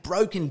system had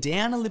broken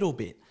down a little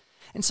bit.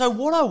 And so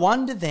what I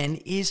wonder then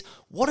is,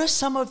 what are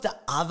some of the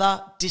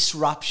other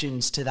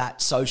disruptions to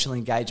that social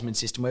engagement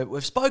system?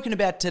 We've spoken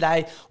about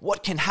today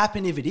what can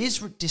happen if it is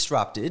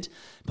disrupted,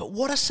 but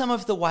what are some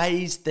of the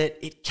ways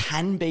that it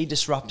can be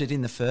disrupted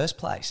in the first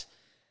place?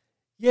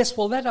 Yes,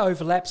 well, that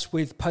overlaps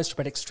with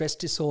post-traumatic stress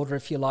disorder,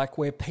 if you like,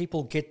 where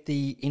people get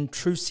the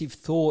intrusive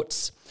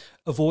thoughts,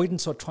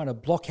 avoidance, or trying to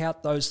block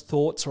out those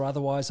thoughts or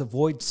otherwise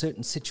avoid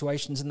certain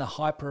situations, and the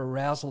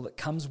hyper-arousal that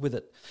comes with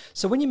it.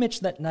 So when you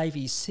mentioned that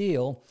Navy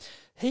SEAL,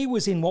 he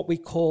was in what we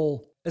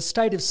call a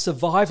state of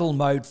survival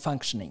mode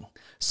functioning.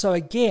 So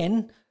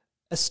again,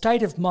 a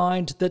state of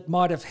mind that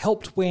might have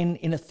helped when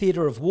in a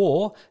theatre of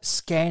war,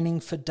 scanning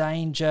for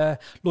danger,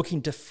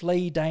 looking to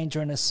flee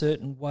danger in a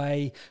certain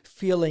way,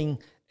 feeling,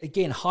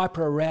 again,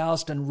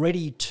 hyper-aroused and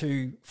ready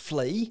to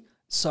flee.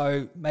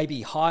 So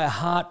maybe higher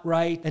heart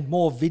rate and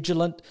more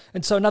vigilant.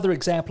 And so another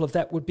example of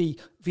that would be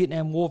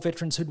Vietnam War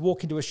veterans who'd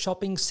walk into a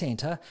shopping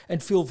centre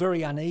and feel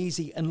very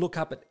uneasy and look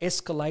up at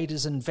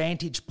escalators and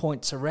vantage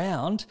points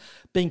around,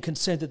 being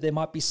concerned that there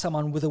might be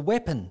someone with a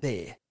weapon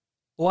there.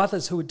 Or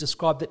others who would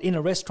describe that in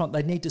a restaurant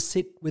they'd need to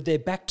sit with their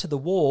back to the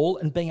wall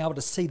and being able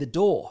to see the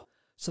door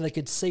so they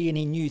could see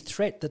any new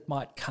threat that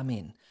might come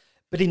in.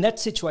 But in that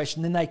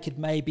situation, then they could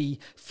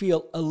maybe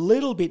feel a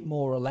little bit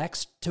more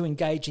relaxed to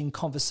engage in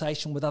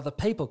conversation with other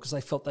people because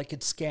they felt they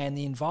could scan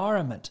the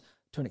environment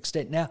to an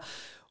extent. Now,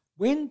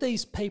 when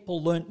these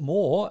people learnt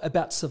more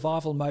about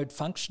survival mode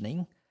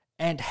functioning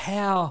and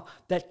how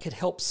that could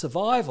help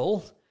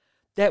survival,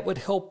 that would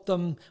help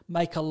them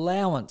make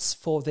allowance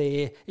for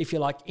their, if you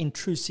like,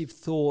 intrusive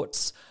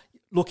thoughts,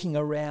 looking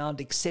around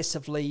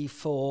excessively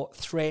for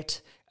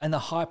threat and the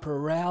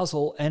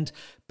hyper-arousal, and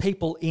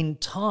people in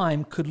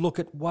time could look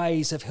at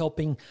ways of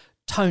helping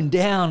tone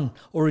down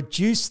or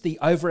reduce the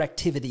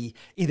overactivity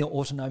in the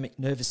autonomic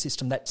nervous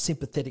system, that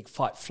sympathetic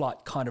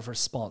fight-flight kind of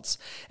response.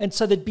 And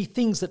so there'd be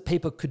things that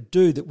people could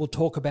do that we'll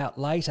talk about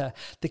later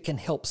that can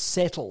help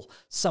settle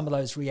some of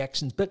those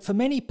reactions. But for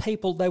many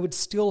people, they would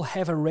still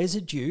have a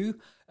residue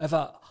of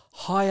a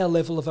higher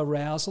level of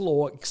arousal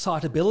or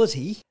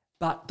excitability.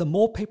 But the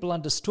more people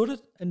understood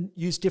it and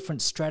used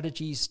different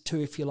strategies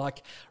to, if you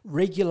like,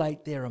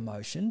 regulate their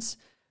emotions,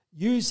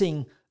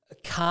 using a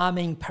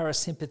calming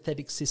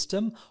parasympathetic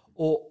system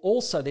or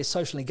also their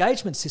social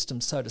engagement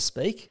system, so to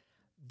speak,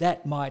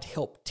 that might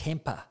help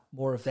temper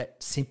more of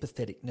that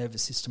sympathetic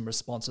nervous system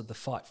response of the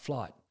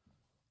fight-flight.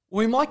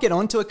 We might get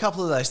on to a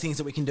couple of those things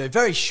that we can do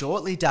very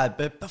shortly, Dad,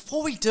 but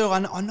before we do,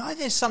 I know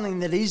there's something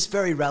that is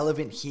very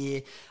relevant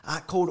here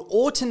called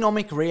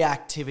autonomic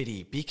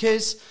reactivity,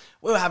 because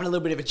we were having a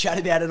little bit of a chat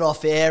about it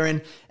off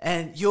air,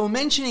 and you were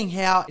mentioning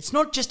how it's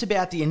not just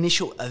about the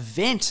initial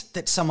event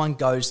that someone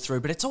goes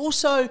through, but it's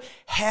also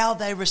how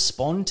they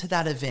respond to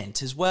that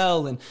event as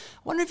well. And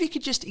I wonder if you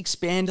could just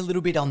expand a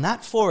little bit on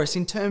that for us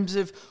in terms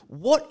of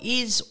what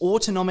is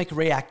autonomic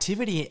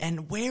reactivity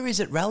and where is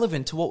it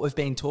relevant to what we've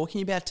been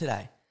talking about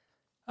today?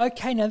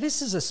 Okay, now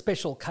this is a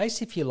special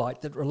case, if you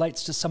like, that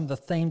relates to some of the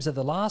themes of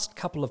the last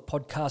couple of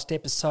podcast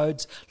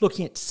episodes,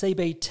 looking at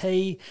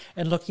CBT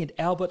and looking at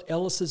Albert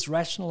Ellis's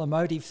rational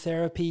emotive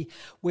therapy,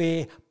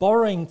 where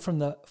borrowing from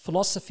the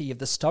philosophy of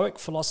the Stoic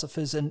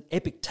philosophers and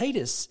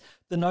Epictetus,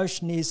 the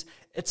notion is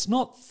it's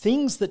not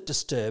things that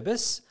disturb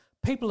us.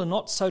 People are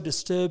not so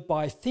disturbed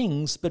by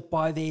things, but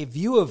by their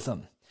view of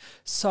them.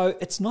 So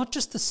it's not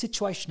just the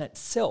situation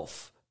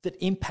itself that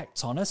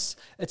impacts on us,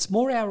 it's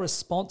more our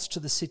response to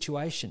the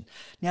situation.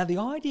 Now, the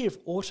idea of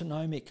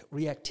autonomic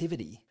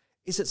reactivity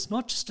is it's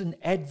not just an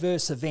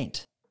adverse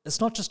event. It's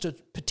not just a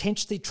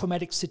potentially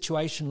traumatic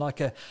situation like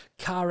a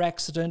car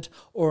accident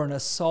or an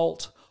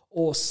assault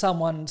or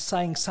someone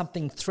saying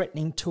something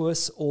threatening to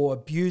us or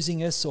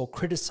abusing us or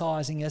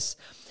criticising us.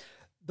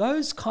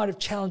 Those kind of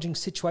challenging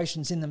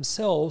situations in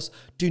themselves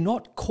do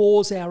not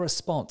cause our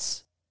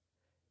response.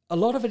 A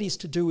lot of it is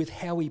to do with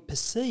how we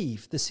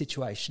perceive the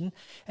situation,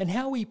 and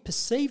how we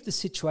perceive the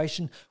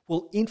situation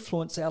will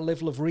influence our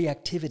level of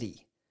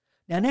reactivity.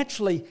 Now,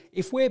 naturally,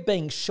 if we're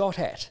being shot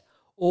at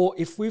or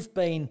if we've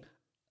been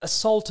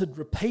assaulted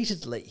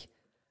repeatedly,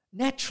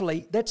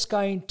 naturally that's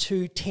going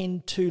to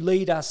tend to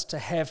lead us to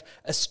have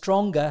a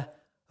stronger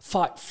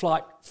fight,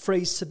 flight,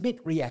 freeze,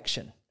 submit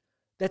reaction.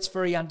 That's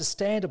very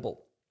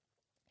understandable.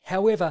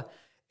 However,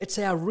 it's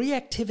our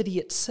reactivity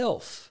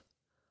itself,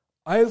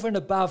 over and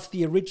above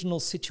the original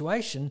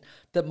situation,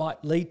 that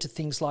might lead to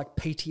things like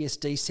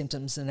PTSD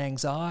symptoms and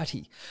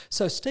anxiety.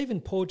 So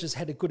Stephen Porges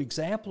had a good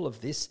example of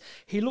this.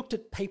 He looked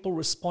at people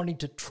responding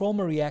to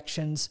trauma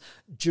reactions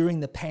during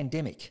the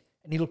pandemic,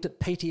 and he looked at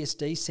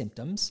PTSD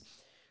symptoms.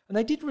 And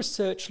they did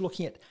research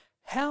looking at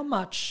how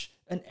much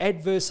an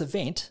adverse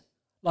event,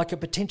 like a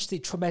potentially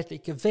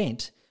traumatic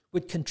event,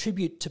 would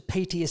contribute to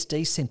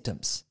PTSD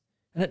symptoms.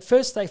 And at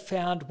first they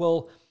found,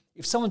 well,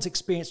 if someone's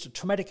experienced a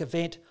traumatic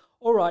event,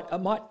 all right, it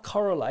might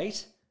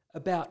correlate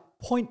about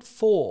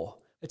 0.4.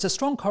 It's a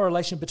strong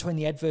correlation between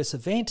the adverse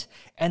event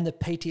and the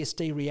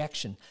PTSD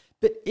reaction.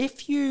 But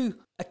if you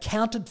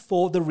accounted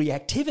for the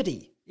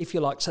reactivity, if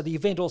you like, so the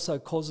event also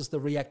causes the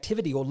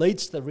reactivity or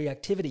leads to the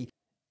reactivity,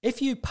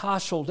 if you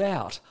partialed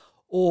out,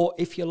 or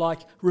if you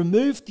like,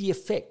 removed the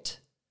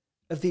effect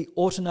of the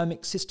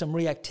autonomic system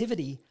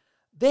reactivity,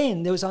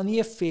 then there was only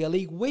a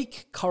fairly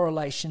weak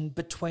correlation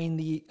between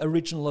the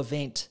original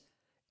event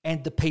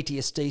and the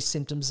PTSD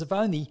symptoms of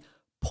only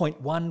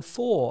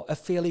 0.14, a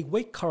fairly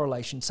weak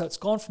correlation. So it's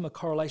gone from a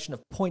correlation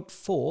of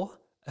 0.4,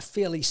 a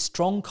fairly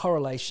strong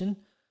correlation,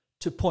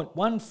 to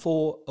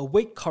 0.14, a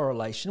weak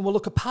correlation. Well,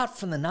 look, apart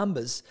from the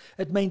numbers,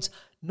 it means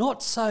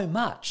not so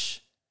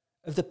much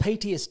of the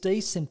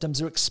PTSD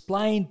symptoms are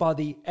explained by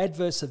the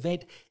adverse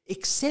event,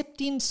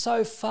 except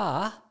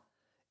insofar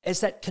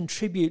as that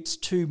contributes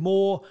to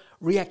more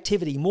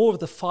reactivity, more of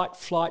the fight,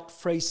 flight,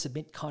 freeze,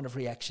 submit kind of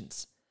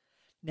reactions.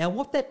 Now,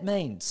 what that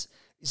means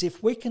is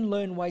if we can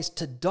learn ways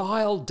to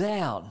dial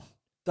down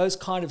those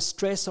kind of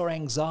stress or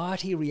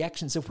anxiety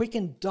reactions, if we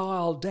can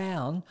dial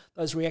down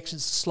those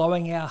reactions,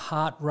 slowing our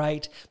heart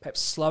rate, perhaps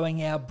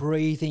slowing our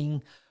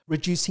breathing,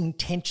 reducing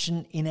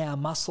tension in our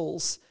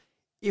muscles,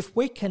 if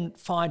we can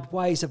find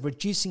ways of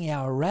reducing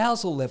our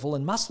arousal level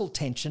and muscle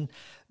tension,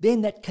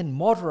 then that can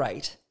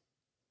moderate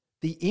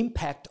the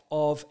impact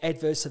of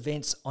adverse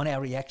events on our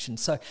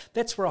reactions. So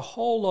that's where a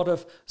whole lot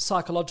of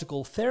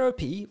psychological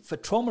therapy for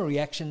trauma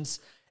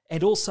reactions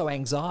and also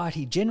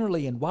anxiety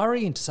generally, and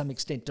worry, and to some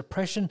extent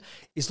depression,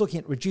 is looking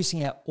at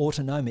reducing our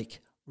autonomic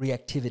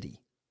reactivity.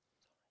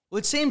 Well,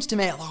 it seems to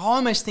me, like, I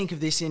almost think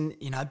of this in,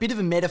 a bit of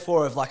a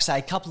metaphor of, like, say,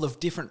 a couple of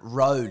different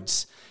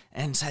roads,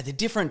 and say the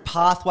different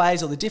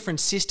pathways or the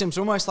different systems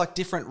are almost like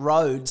different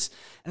roads.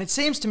 And it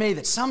seems to me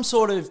that some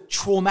sort of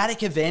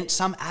traumatic event,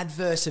 some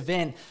adverse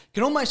event,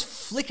 can almost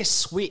flick a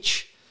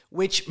switch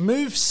which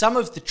moves some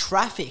of the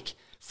traffic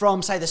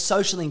from, say, the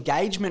social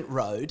engagement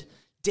road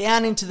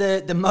down into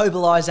the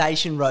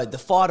mobilisation road, the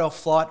fight or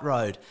flight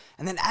road.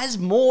 And then as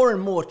more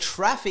and more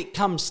traffic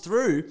comes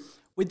through,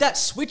 with that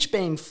switch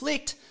being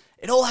flicked,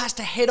 it all has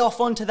to head off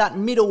onto that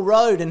middle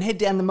road and head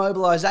down the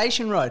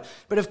mobilisation road.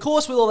 But of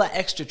course, with all that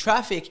extra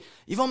traffic,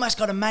 you've almost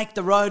got to make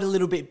the road a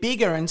little bit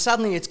bigger, and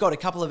suddenly it's got a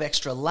couple of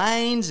extra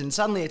lanes, and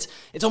suddenly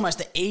it's almost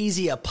the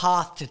easier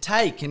path to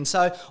take. And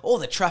so all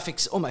the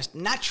traffic's almost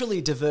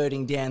naturally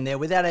diverting down there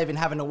without even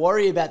having to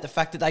worry about the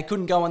fact that they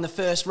couldn't go on the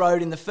first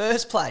road in the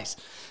first place.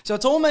 So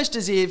it's almost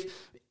as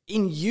if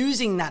in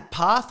using that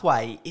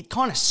pathway, it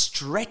kind of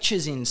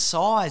stretches in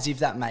size, if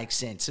that makes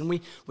sense. And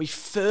we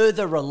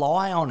further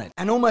rely on it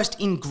and almost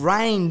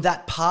ingrain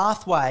that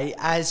pathway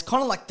as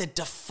kind of like the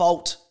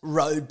default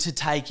road to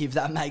take, if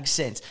that makes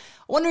sense.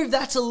 I wonder if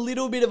that's a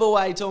little bit of a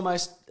way to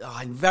almost,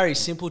 in very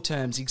simple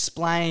terms,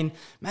 explain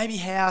maybe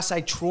how,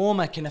 say,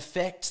 trauma can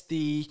affect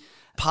the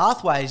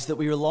pathways that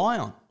we rely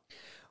on.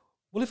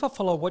 Well, if I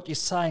follow what you're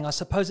saying, I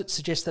suppose it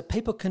suggests that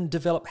people can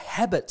develop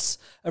habits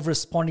of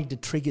responding to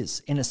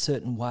triggers in a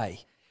certain way.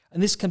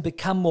 And this can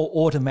become more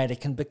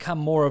automatic and become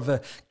more of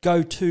a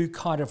go-to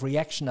kind of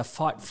reaction, a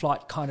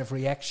fight-flight kind of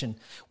reaction,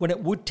 when it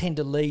would tend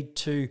to lead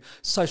to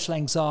social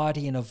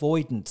anxiety and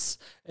avoidance.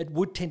 It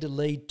would tend to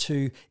lead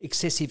to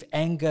excessive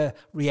anger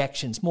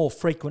reactions, more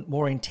frequent,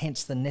 more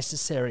intense than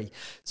necessary.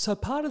 So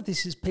part of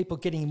this is people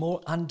getting more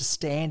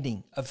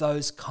understanding of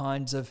those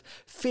kinds of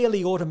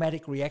fairly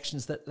automatic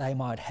reactions that they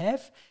might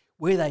have,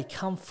 where they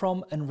come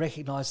from, and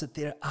recognise that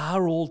there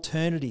are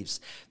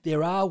alternatives.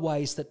 There are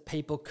ways that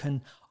people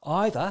can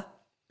either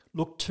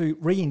look to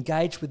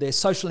re-engage with their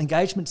social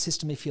engagement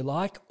system, if you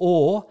like,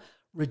 or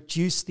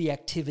reduce the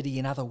activity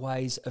in other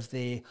ways of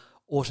their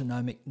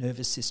autonomic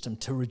nervous system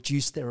to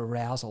reduce their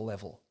arousal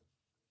level.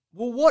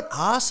 Well, what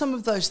are some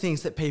of those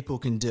things that people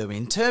can do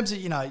in terms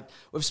of,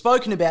 we've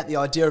spoken about the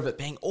idea of it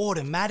being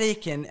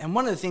automatic, and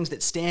one of the things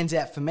that stands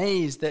out for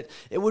me is that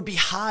it would be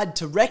hard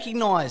to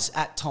recognise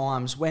at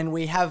times when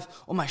we have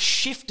almost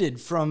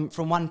shifted from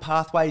one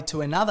pathway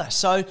to another.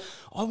 So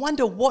I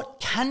wonder, what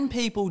can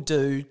people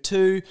do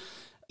to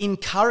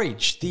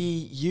encourage the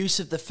use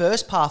of the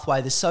first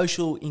pathway, the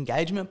social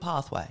engagement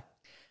pathway?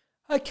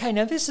 Okay,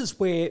 now this is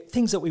where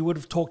things that we would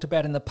have talked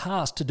about in the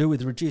past to do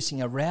with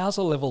reducing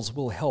arousal levels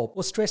will help,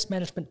 or stress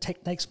management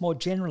techniques more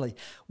generally.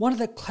 One of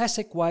the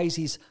classic ways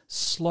is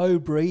slow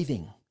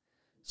breathing.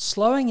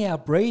 Slowing our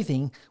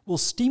breathing will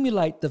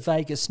stimulate the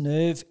vagus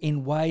nerve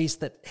in ways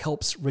that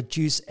helps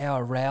reduce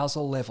our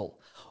arousal level.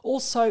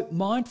 Also,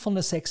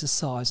 mindfulness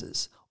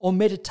exercises or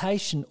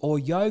meditation or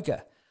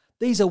yoga.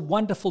 These are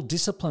wonderful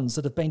disciplines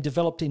that have been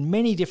developed in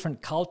many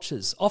different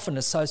cultures, often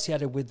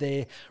associated with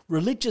their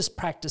religious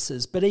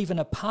practices, but even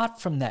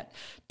apart from that,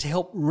 to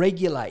help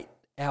regulate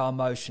our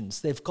emotions.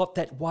 They've got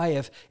that way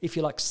of, if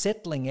you like,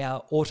 settling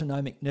our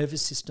autonomic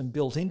nervous system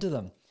built into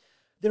them.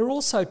 There are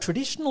also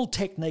traditional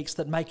techniques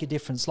that make a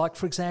difference, like,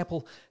 for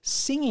example,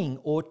 singing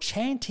or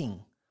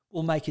chanting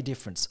will make a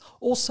difference.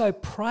 Also,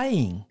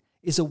 praying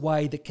is a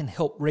way that can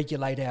help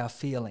regulate our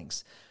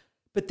feelings.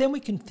 But then we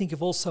can think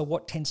of also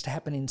what tends to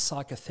happen in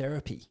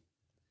psychotherapy.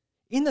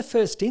 In the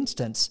first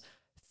instance,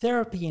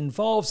 therapy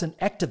involves an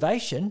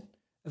activation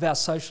of our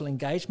social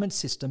engagement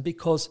system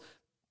because,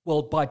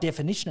 well, by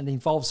definition, it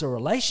involves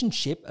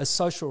a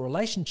social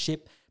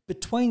relationship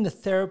between the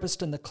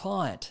therapist and the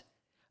client.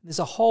 There's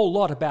a whole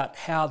lot about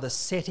how the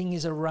setting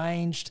is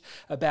arranged,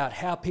 about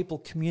how people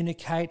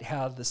communicate,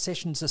 how the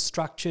sessions are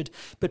structured,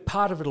 but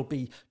part of it will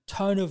be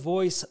tone of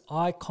voice,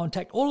 eye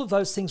contact. All of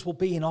those things will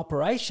be in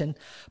operation,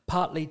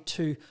 partly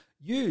to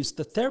use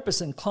the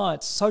therapist and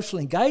client's social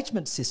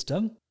engagement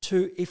system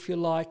to, if you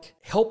like,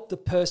 help the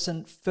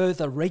person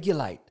further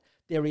regulate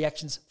their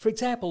reactions. For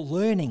example,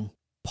 learning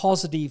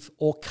positive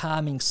or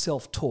calming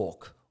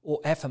self-talk or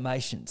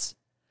affirmations.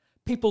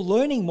 People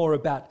learning more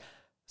about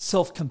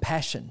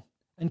self-compassion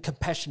and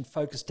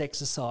compassion-focused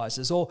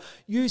exercises, or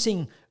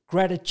using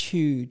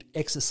gratitude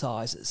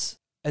exercises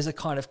as a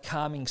kind of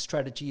calming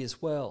strategy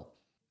as well.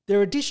 There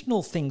are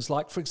additional things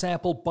like, for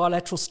example,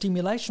 bilateral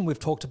stimulation we've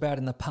talked about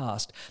in the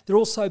past. There are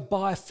also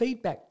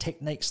biofeedback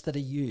techniques that are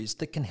used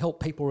that can help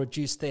people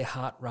reduce their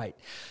heart rate.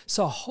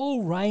 So a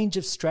whole range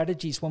of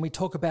strategies when we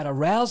talk about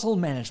arousal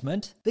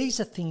management, these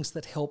are things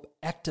that help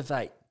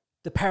activate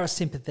the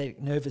parasympathetic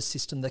nervous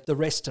system, the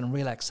rest and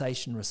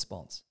relaxation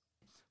response.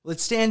 Well, it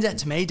stands out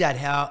to me, Dad,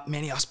 how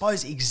many, I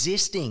suppose,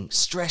 existing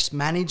stress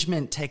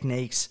management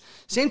techniques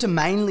seem to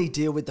mainly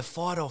deal with the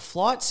fight or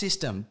flight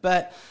system.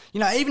 But,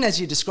 even as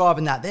you're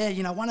describing that there,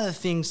 one of the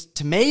things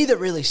to me that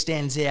really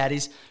stands out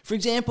is, for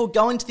example,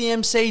 going to the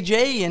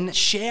MCG and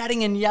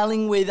shouting and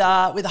yelling with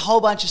a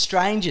whole bunch of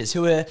strangers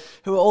who are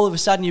all of a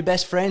sudden your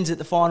best friends at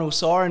the final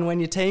siren when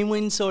your team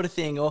wins, sort of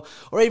thing. Or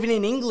even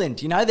in England,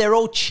 they're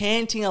all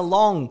chanting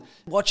along,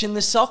 watching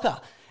the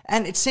soccer.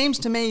 And it seems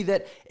to me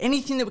that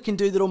anything that we can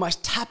do that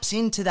almost taps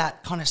into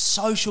that kind of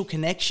social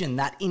connection,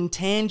 that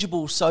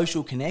intangible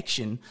social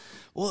connection,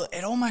 well,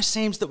 it almost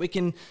seems that we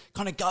can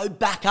kind of go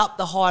back up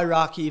the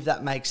hierarchy, if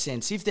that makes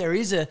sense. If there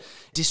is a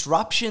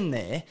disruption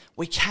there,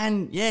 we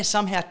can,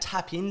 somehow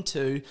tap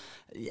into,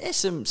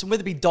 some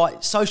whether it be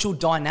social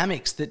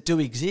dynamics that do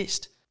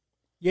exist.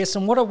 Yes,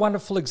 and what a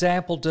wonderful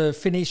example to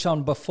finish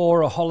on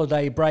before a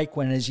holiday break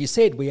when, as you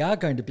said, we are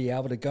going to be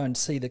able to go and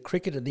see the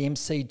cricket at the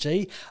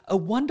MCG. A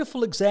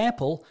wonderful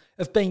example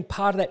of being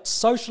part of that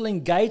social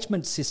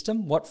engagement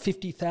system,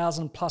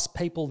 50,000 plus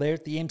people there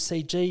at the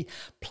MCG,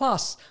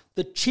 plus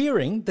the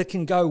cheering that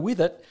can go with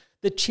it.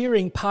 The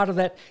cheering, part of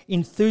that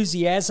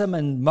enthusiasm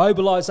and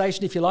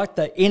mobilisation, if you like,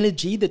 the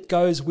energy that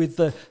goes with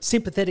the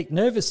sympathetic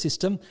nervous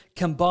system,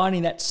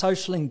 combining that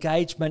social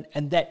engagement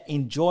and that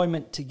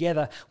enjoyment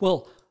together.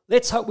 Well,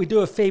 let's hope we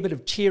do a fair bit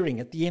of cheering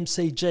at the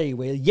MCG.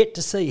 We're yet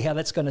to see how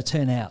that's going to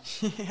turn out.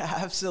 Yeah,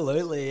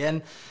 absolutely.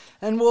 And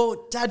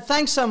well, Dad,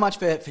 thanks so much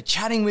for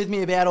chatting with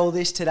me about all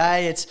this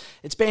today.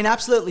 It's been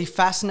absolutely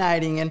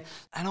fascinating, and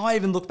I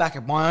even look back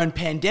at my own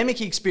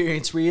pandemic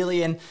experience,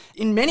 really, and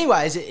in many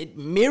ways it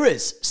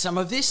mirrors some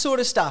of this sort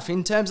of stuff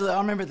in terms of, I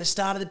remember at the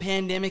start of the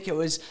pandemic, it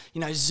was,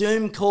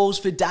 Zoom calls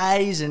for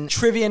days and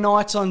trivia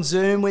nights on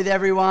Zoom with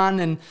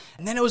everyone, and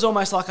then it was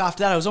almost like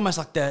after that, it was almost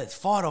like the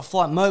fight or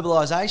flight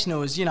mobilisation. It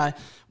was,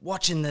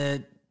 watching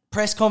the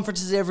press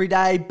conferences every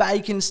day,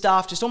 baking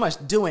stuff, just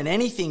almost doing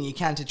anything you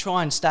can to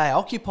try and stay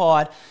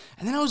occupied.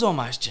 And then it was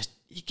almost just,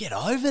 you get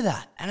over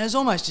that. And it was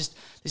almost just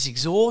this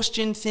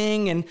exhaustion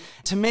thing. And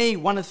to me,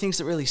 one of the things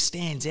that really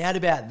stands out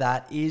about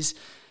that is,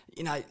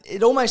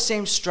 it almost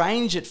seems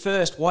strange at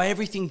first why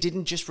everything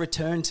didn't just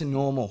return to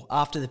normal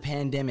after the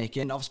pandemic.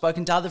 And I've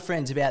spoken to other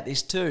friends about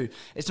this too.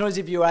 It's not as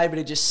if you were able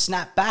to just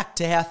snap back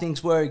to how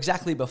things were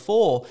exactly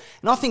before.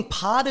 And I think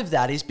part of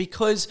that is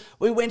because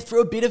we went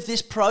through a bit of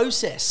this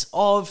process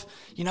of,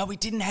 we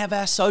didn't have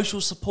our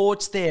social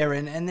supports there,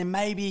 and then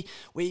maybe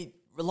we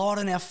relied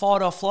on our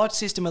fight or flight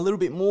system a little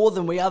bit more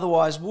than we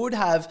otherwise would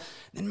have,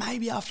 then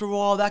maybe after a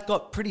while that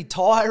got pretty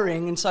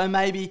tiring. And so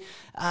maybe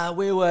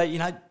we were,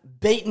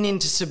 beaten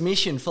into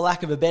submission, for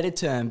lack of a better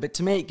term. But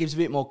to me, it gives a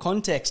bit more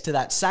context to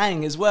that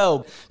saying as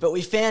well. But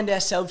we found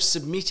ourselves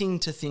submitting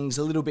to things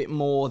a little bit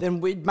more than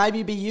we'd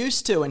maybe be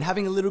used to, and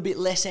having a little bit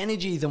less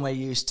energy than we're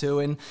used to.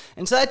 And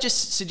so that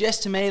just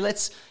suggests to me,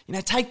 let's,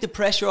 take the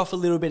pressure off a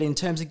little bit in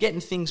terms of getting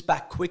things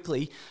back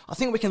quickly. I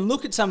think we can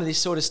look at some of this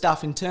sort of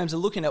stuff in terms of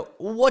looking at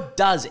what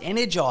does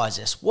energize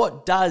us,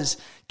 what does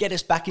get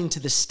us back into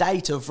the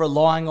state of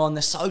relying on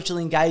the social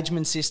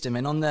engagement system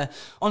and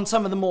on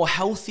some of the more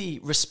healthy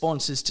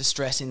responses to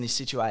stress in this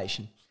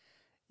situation.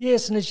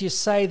 Yes, and as you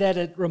say that,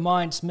 it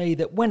reminds me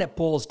that when it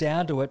boils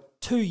down to it,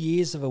 2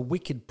 years of a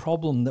wicked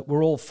problem that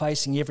we're all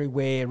facing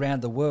everywhere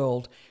around the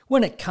world,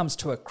 when it comes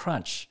to a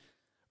crunch,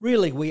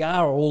 really we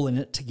are all in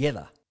it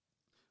together.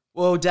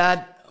 Well,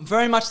 Dad, I'm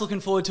very much looking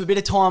forward to a bit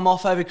of time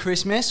off over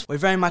Christmas. We're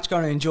very much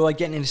going to enjoy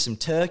getting into some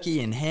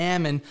turkey and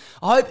ham, and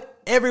I hope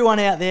everyone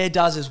out there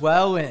does as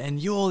well,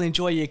 and you all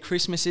enjoy your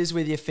Christmases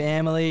with your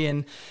family.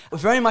 And we're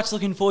very much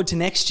looking forward to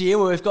next year,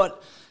 where we've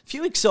got a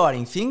few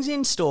exciting things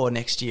in store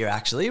next year,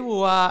 actually.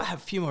 We'll have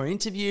a few more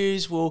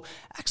interviews. We'll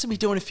actually be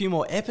doing a few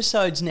more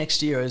episodes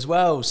next year as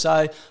well. So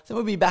I think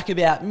we'll be back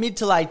about mid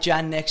to late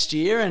Jan next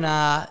year, and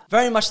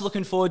very much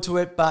looking forward to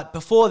it. But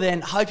before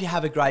then, hope you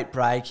have a great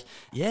break.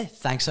 Yeah,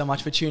 thanks so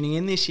much for tuning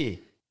in this year.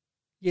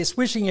 Yes,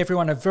 wishing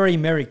everyone a very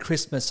Merry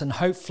Christmas and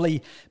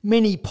hopefully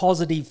many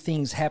positive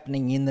things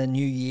happening in the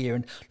new year.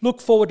 And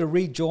look forward to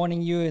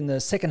rejoining you in the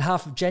second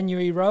half of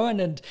January, Rowan.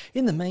 And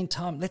in the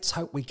meantime, let's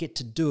hope we get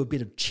to do a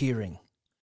bit of cheering.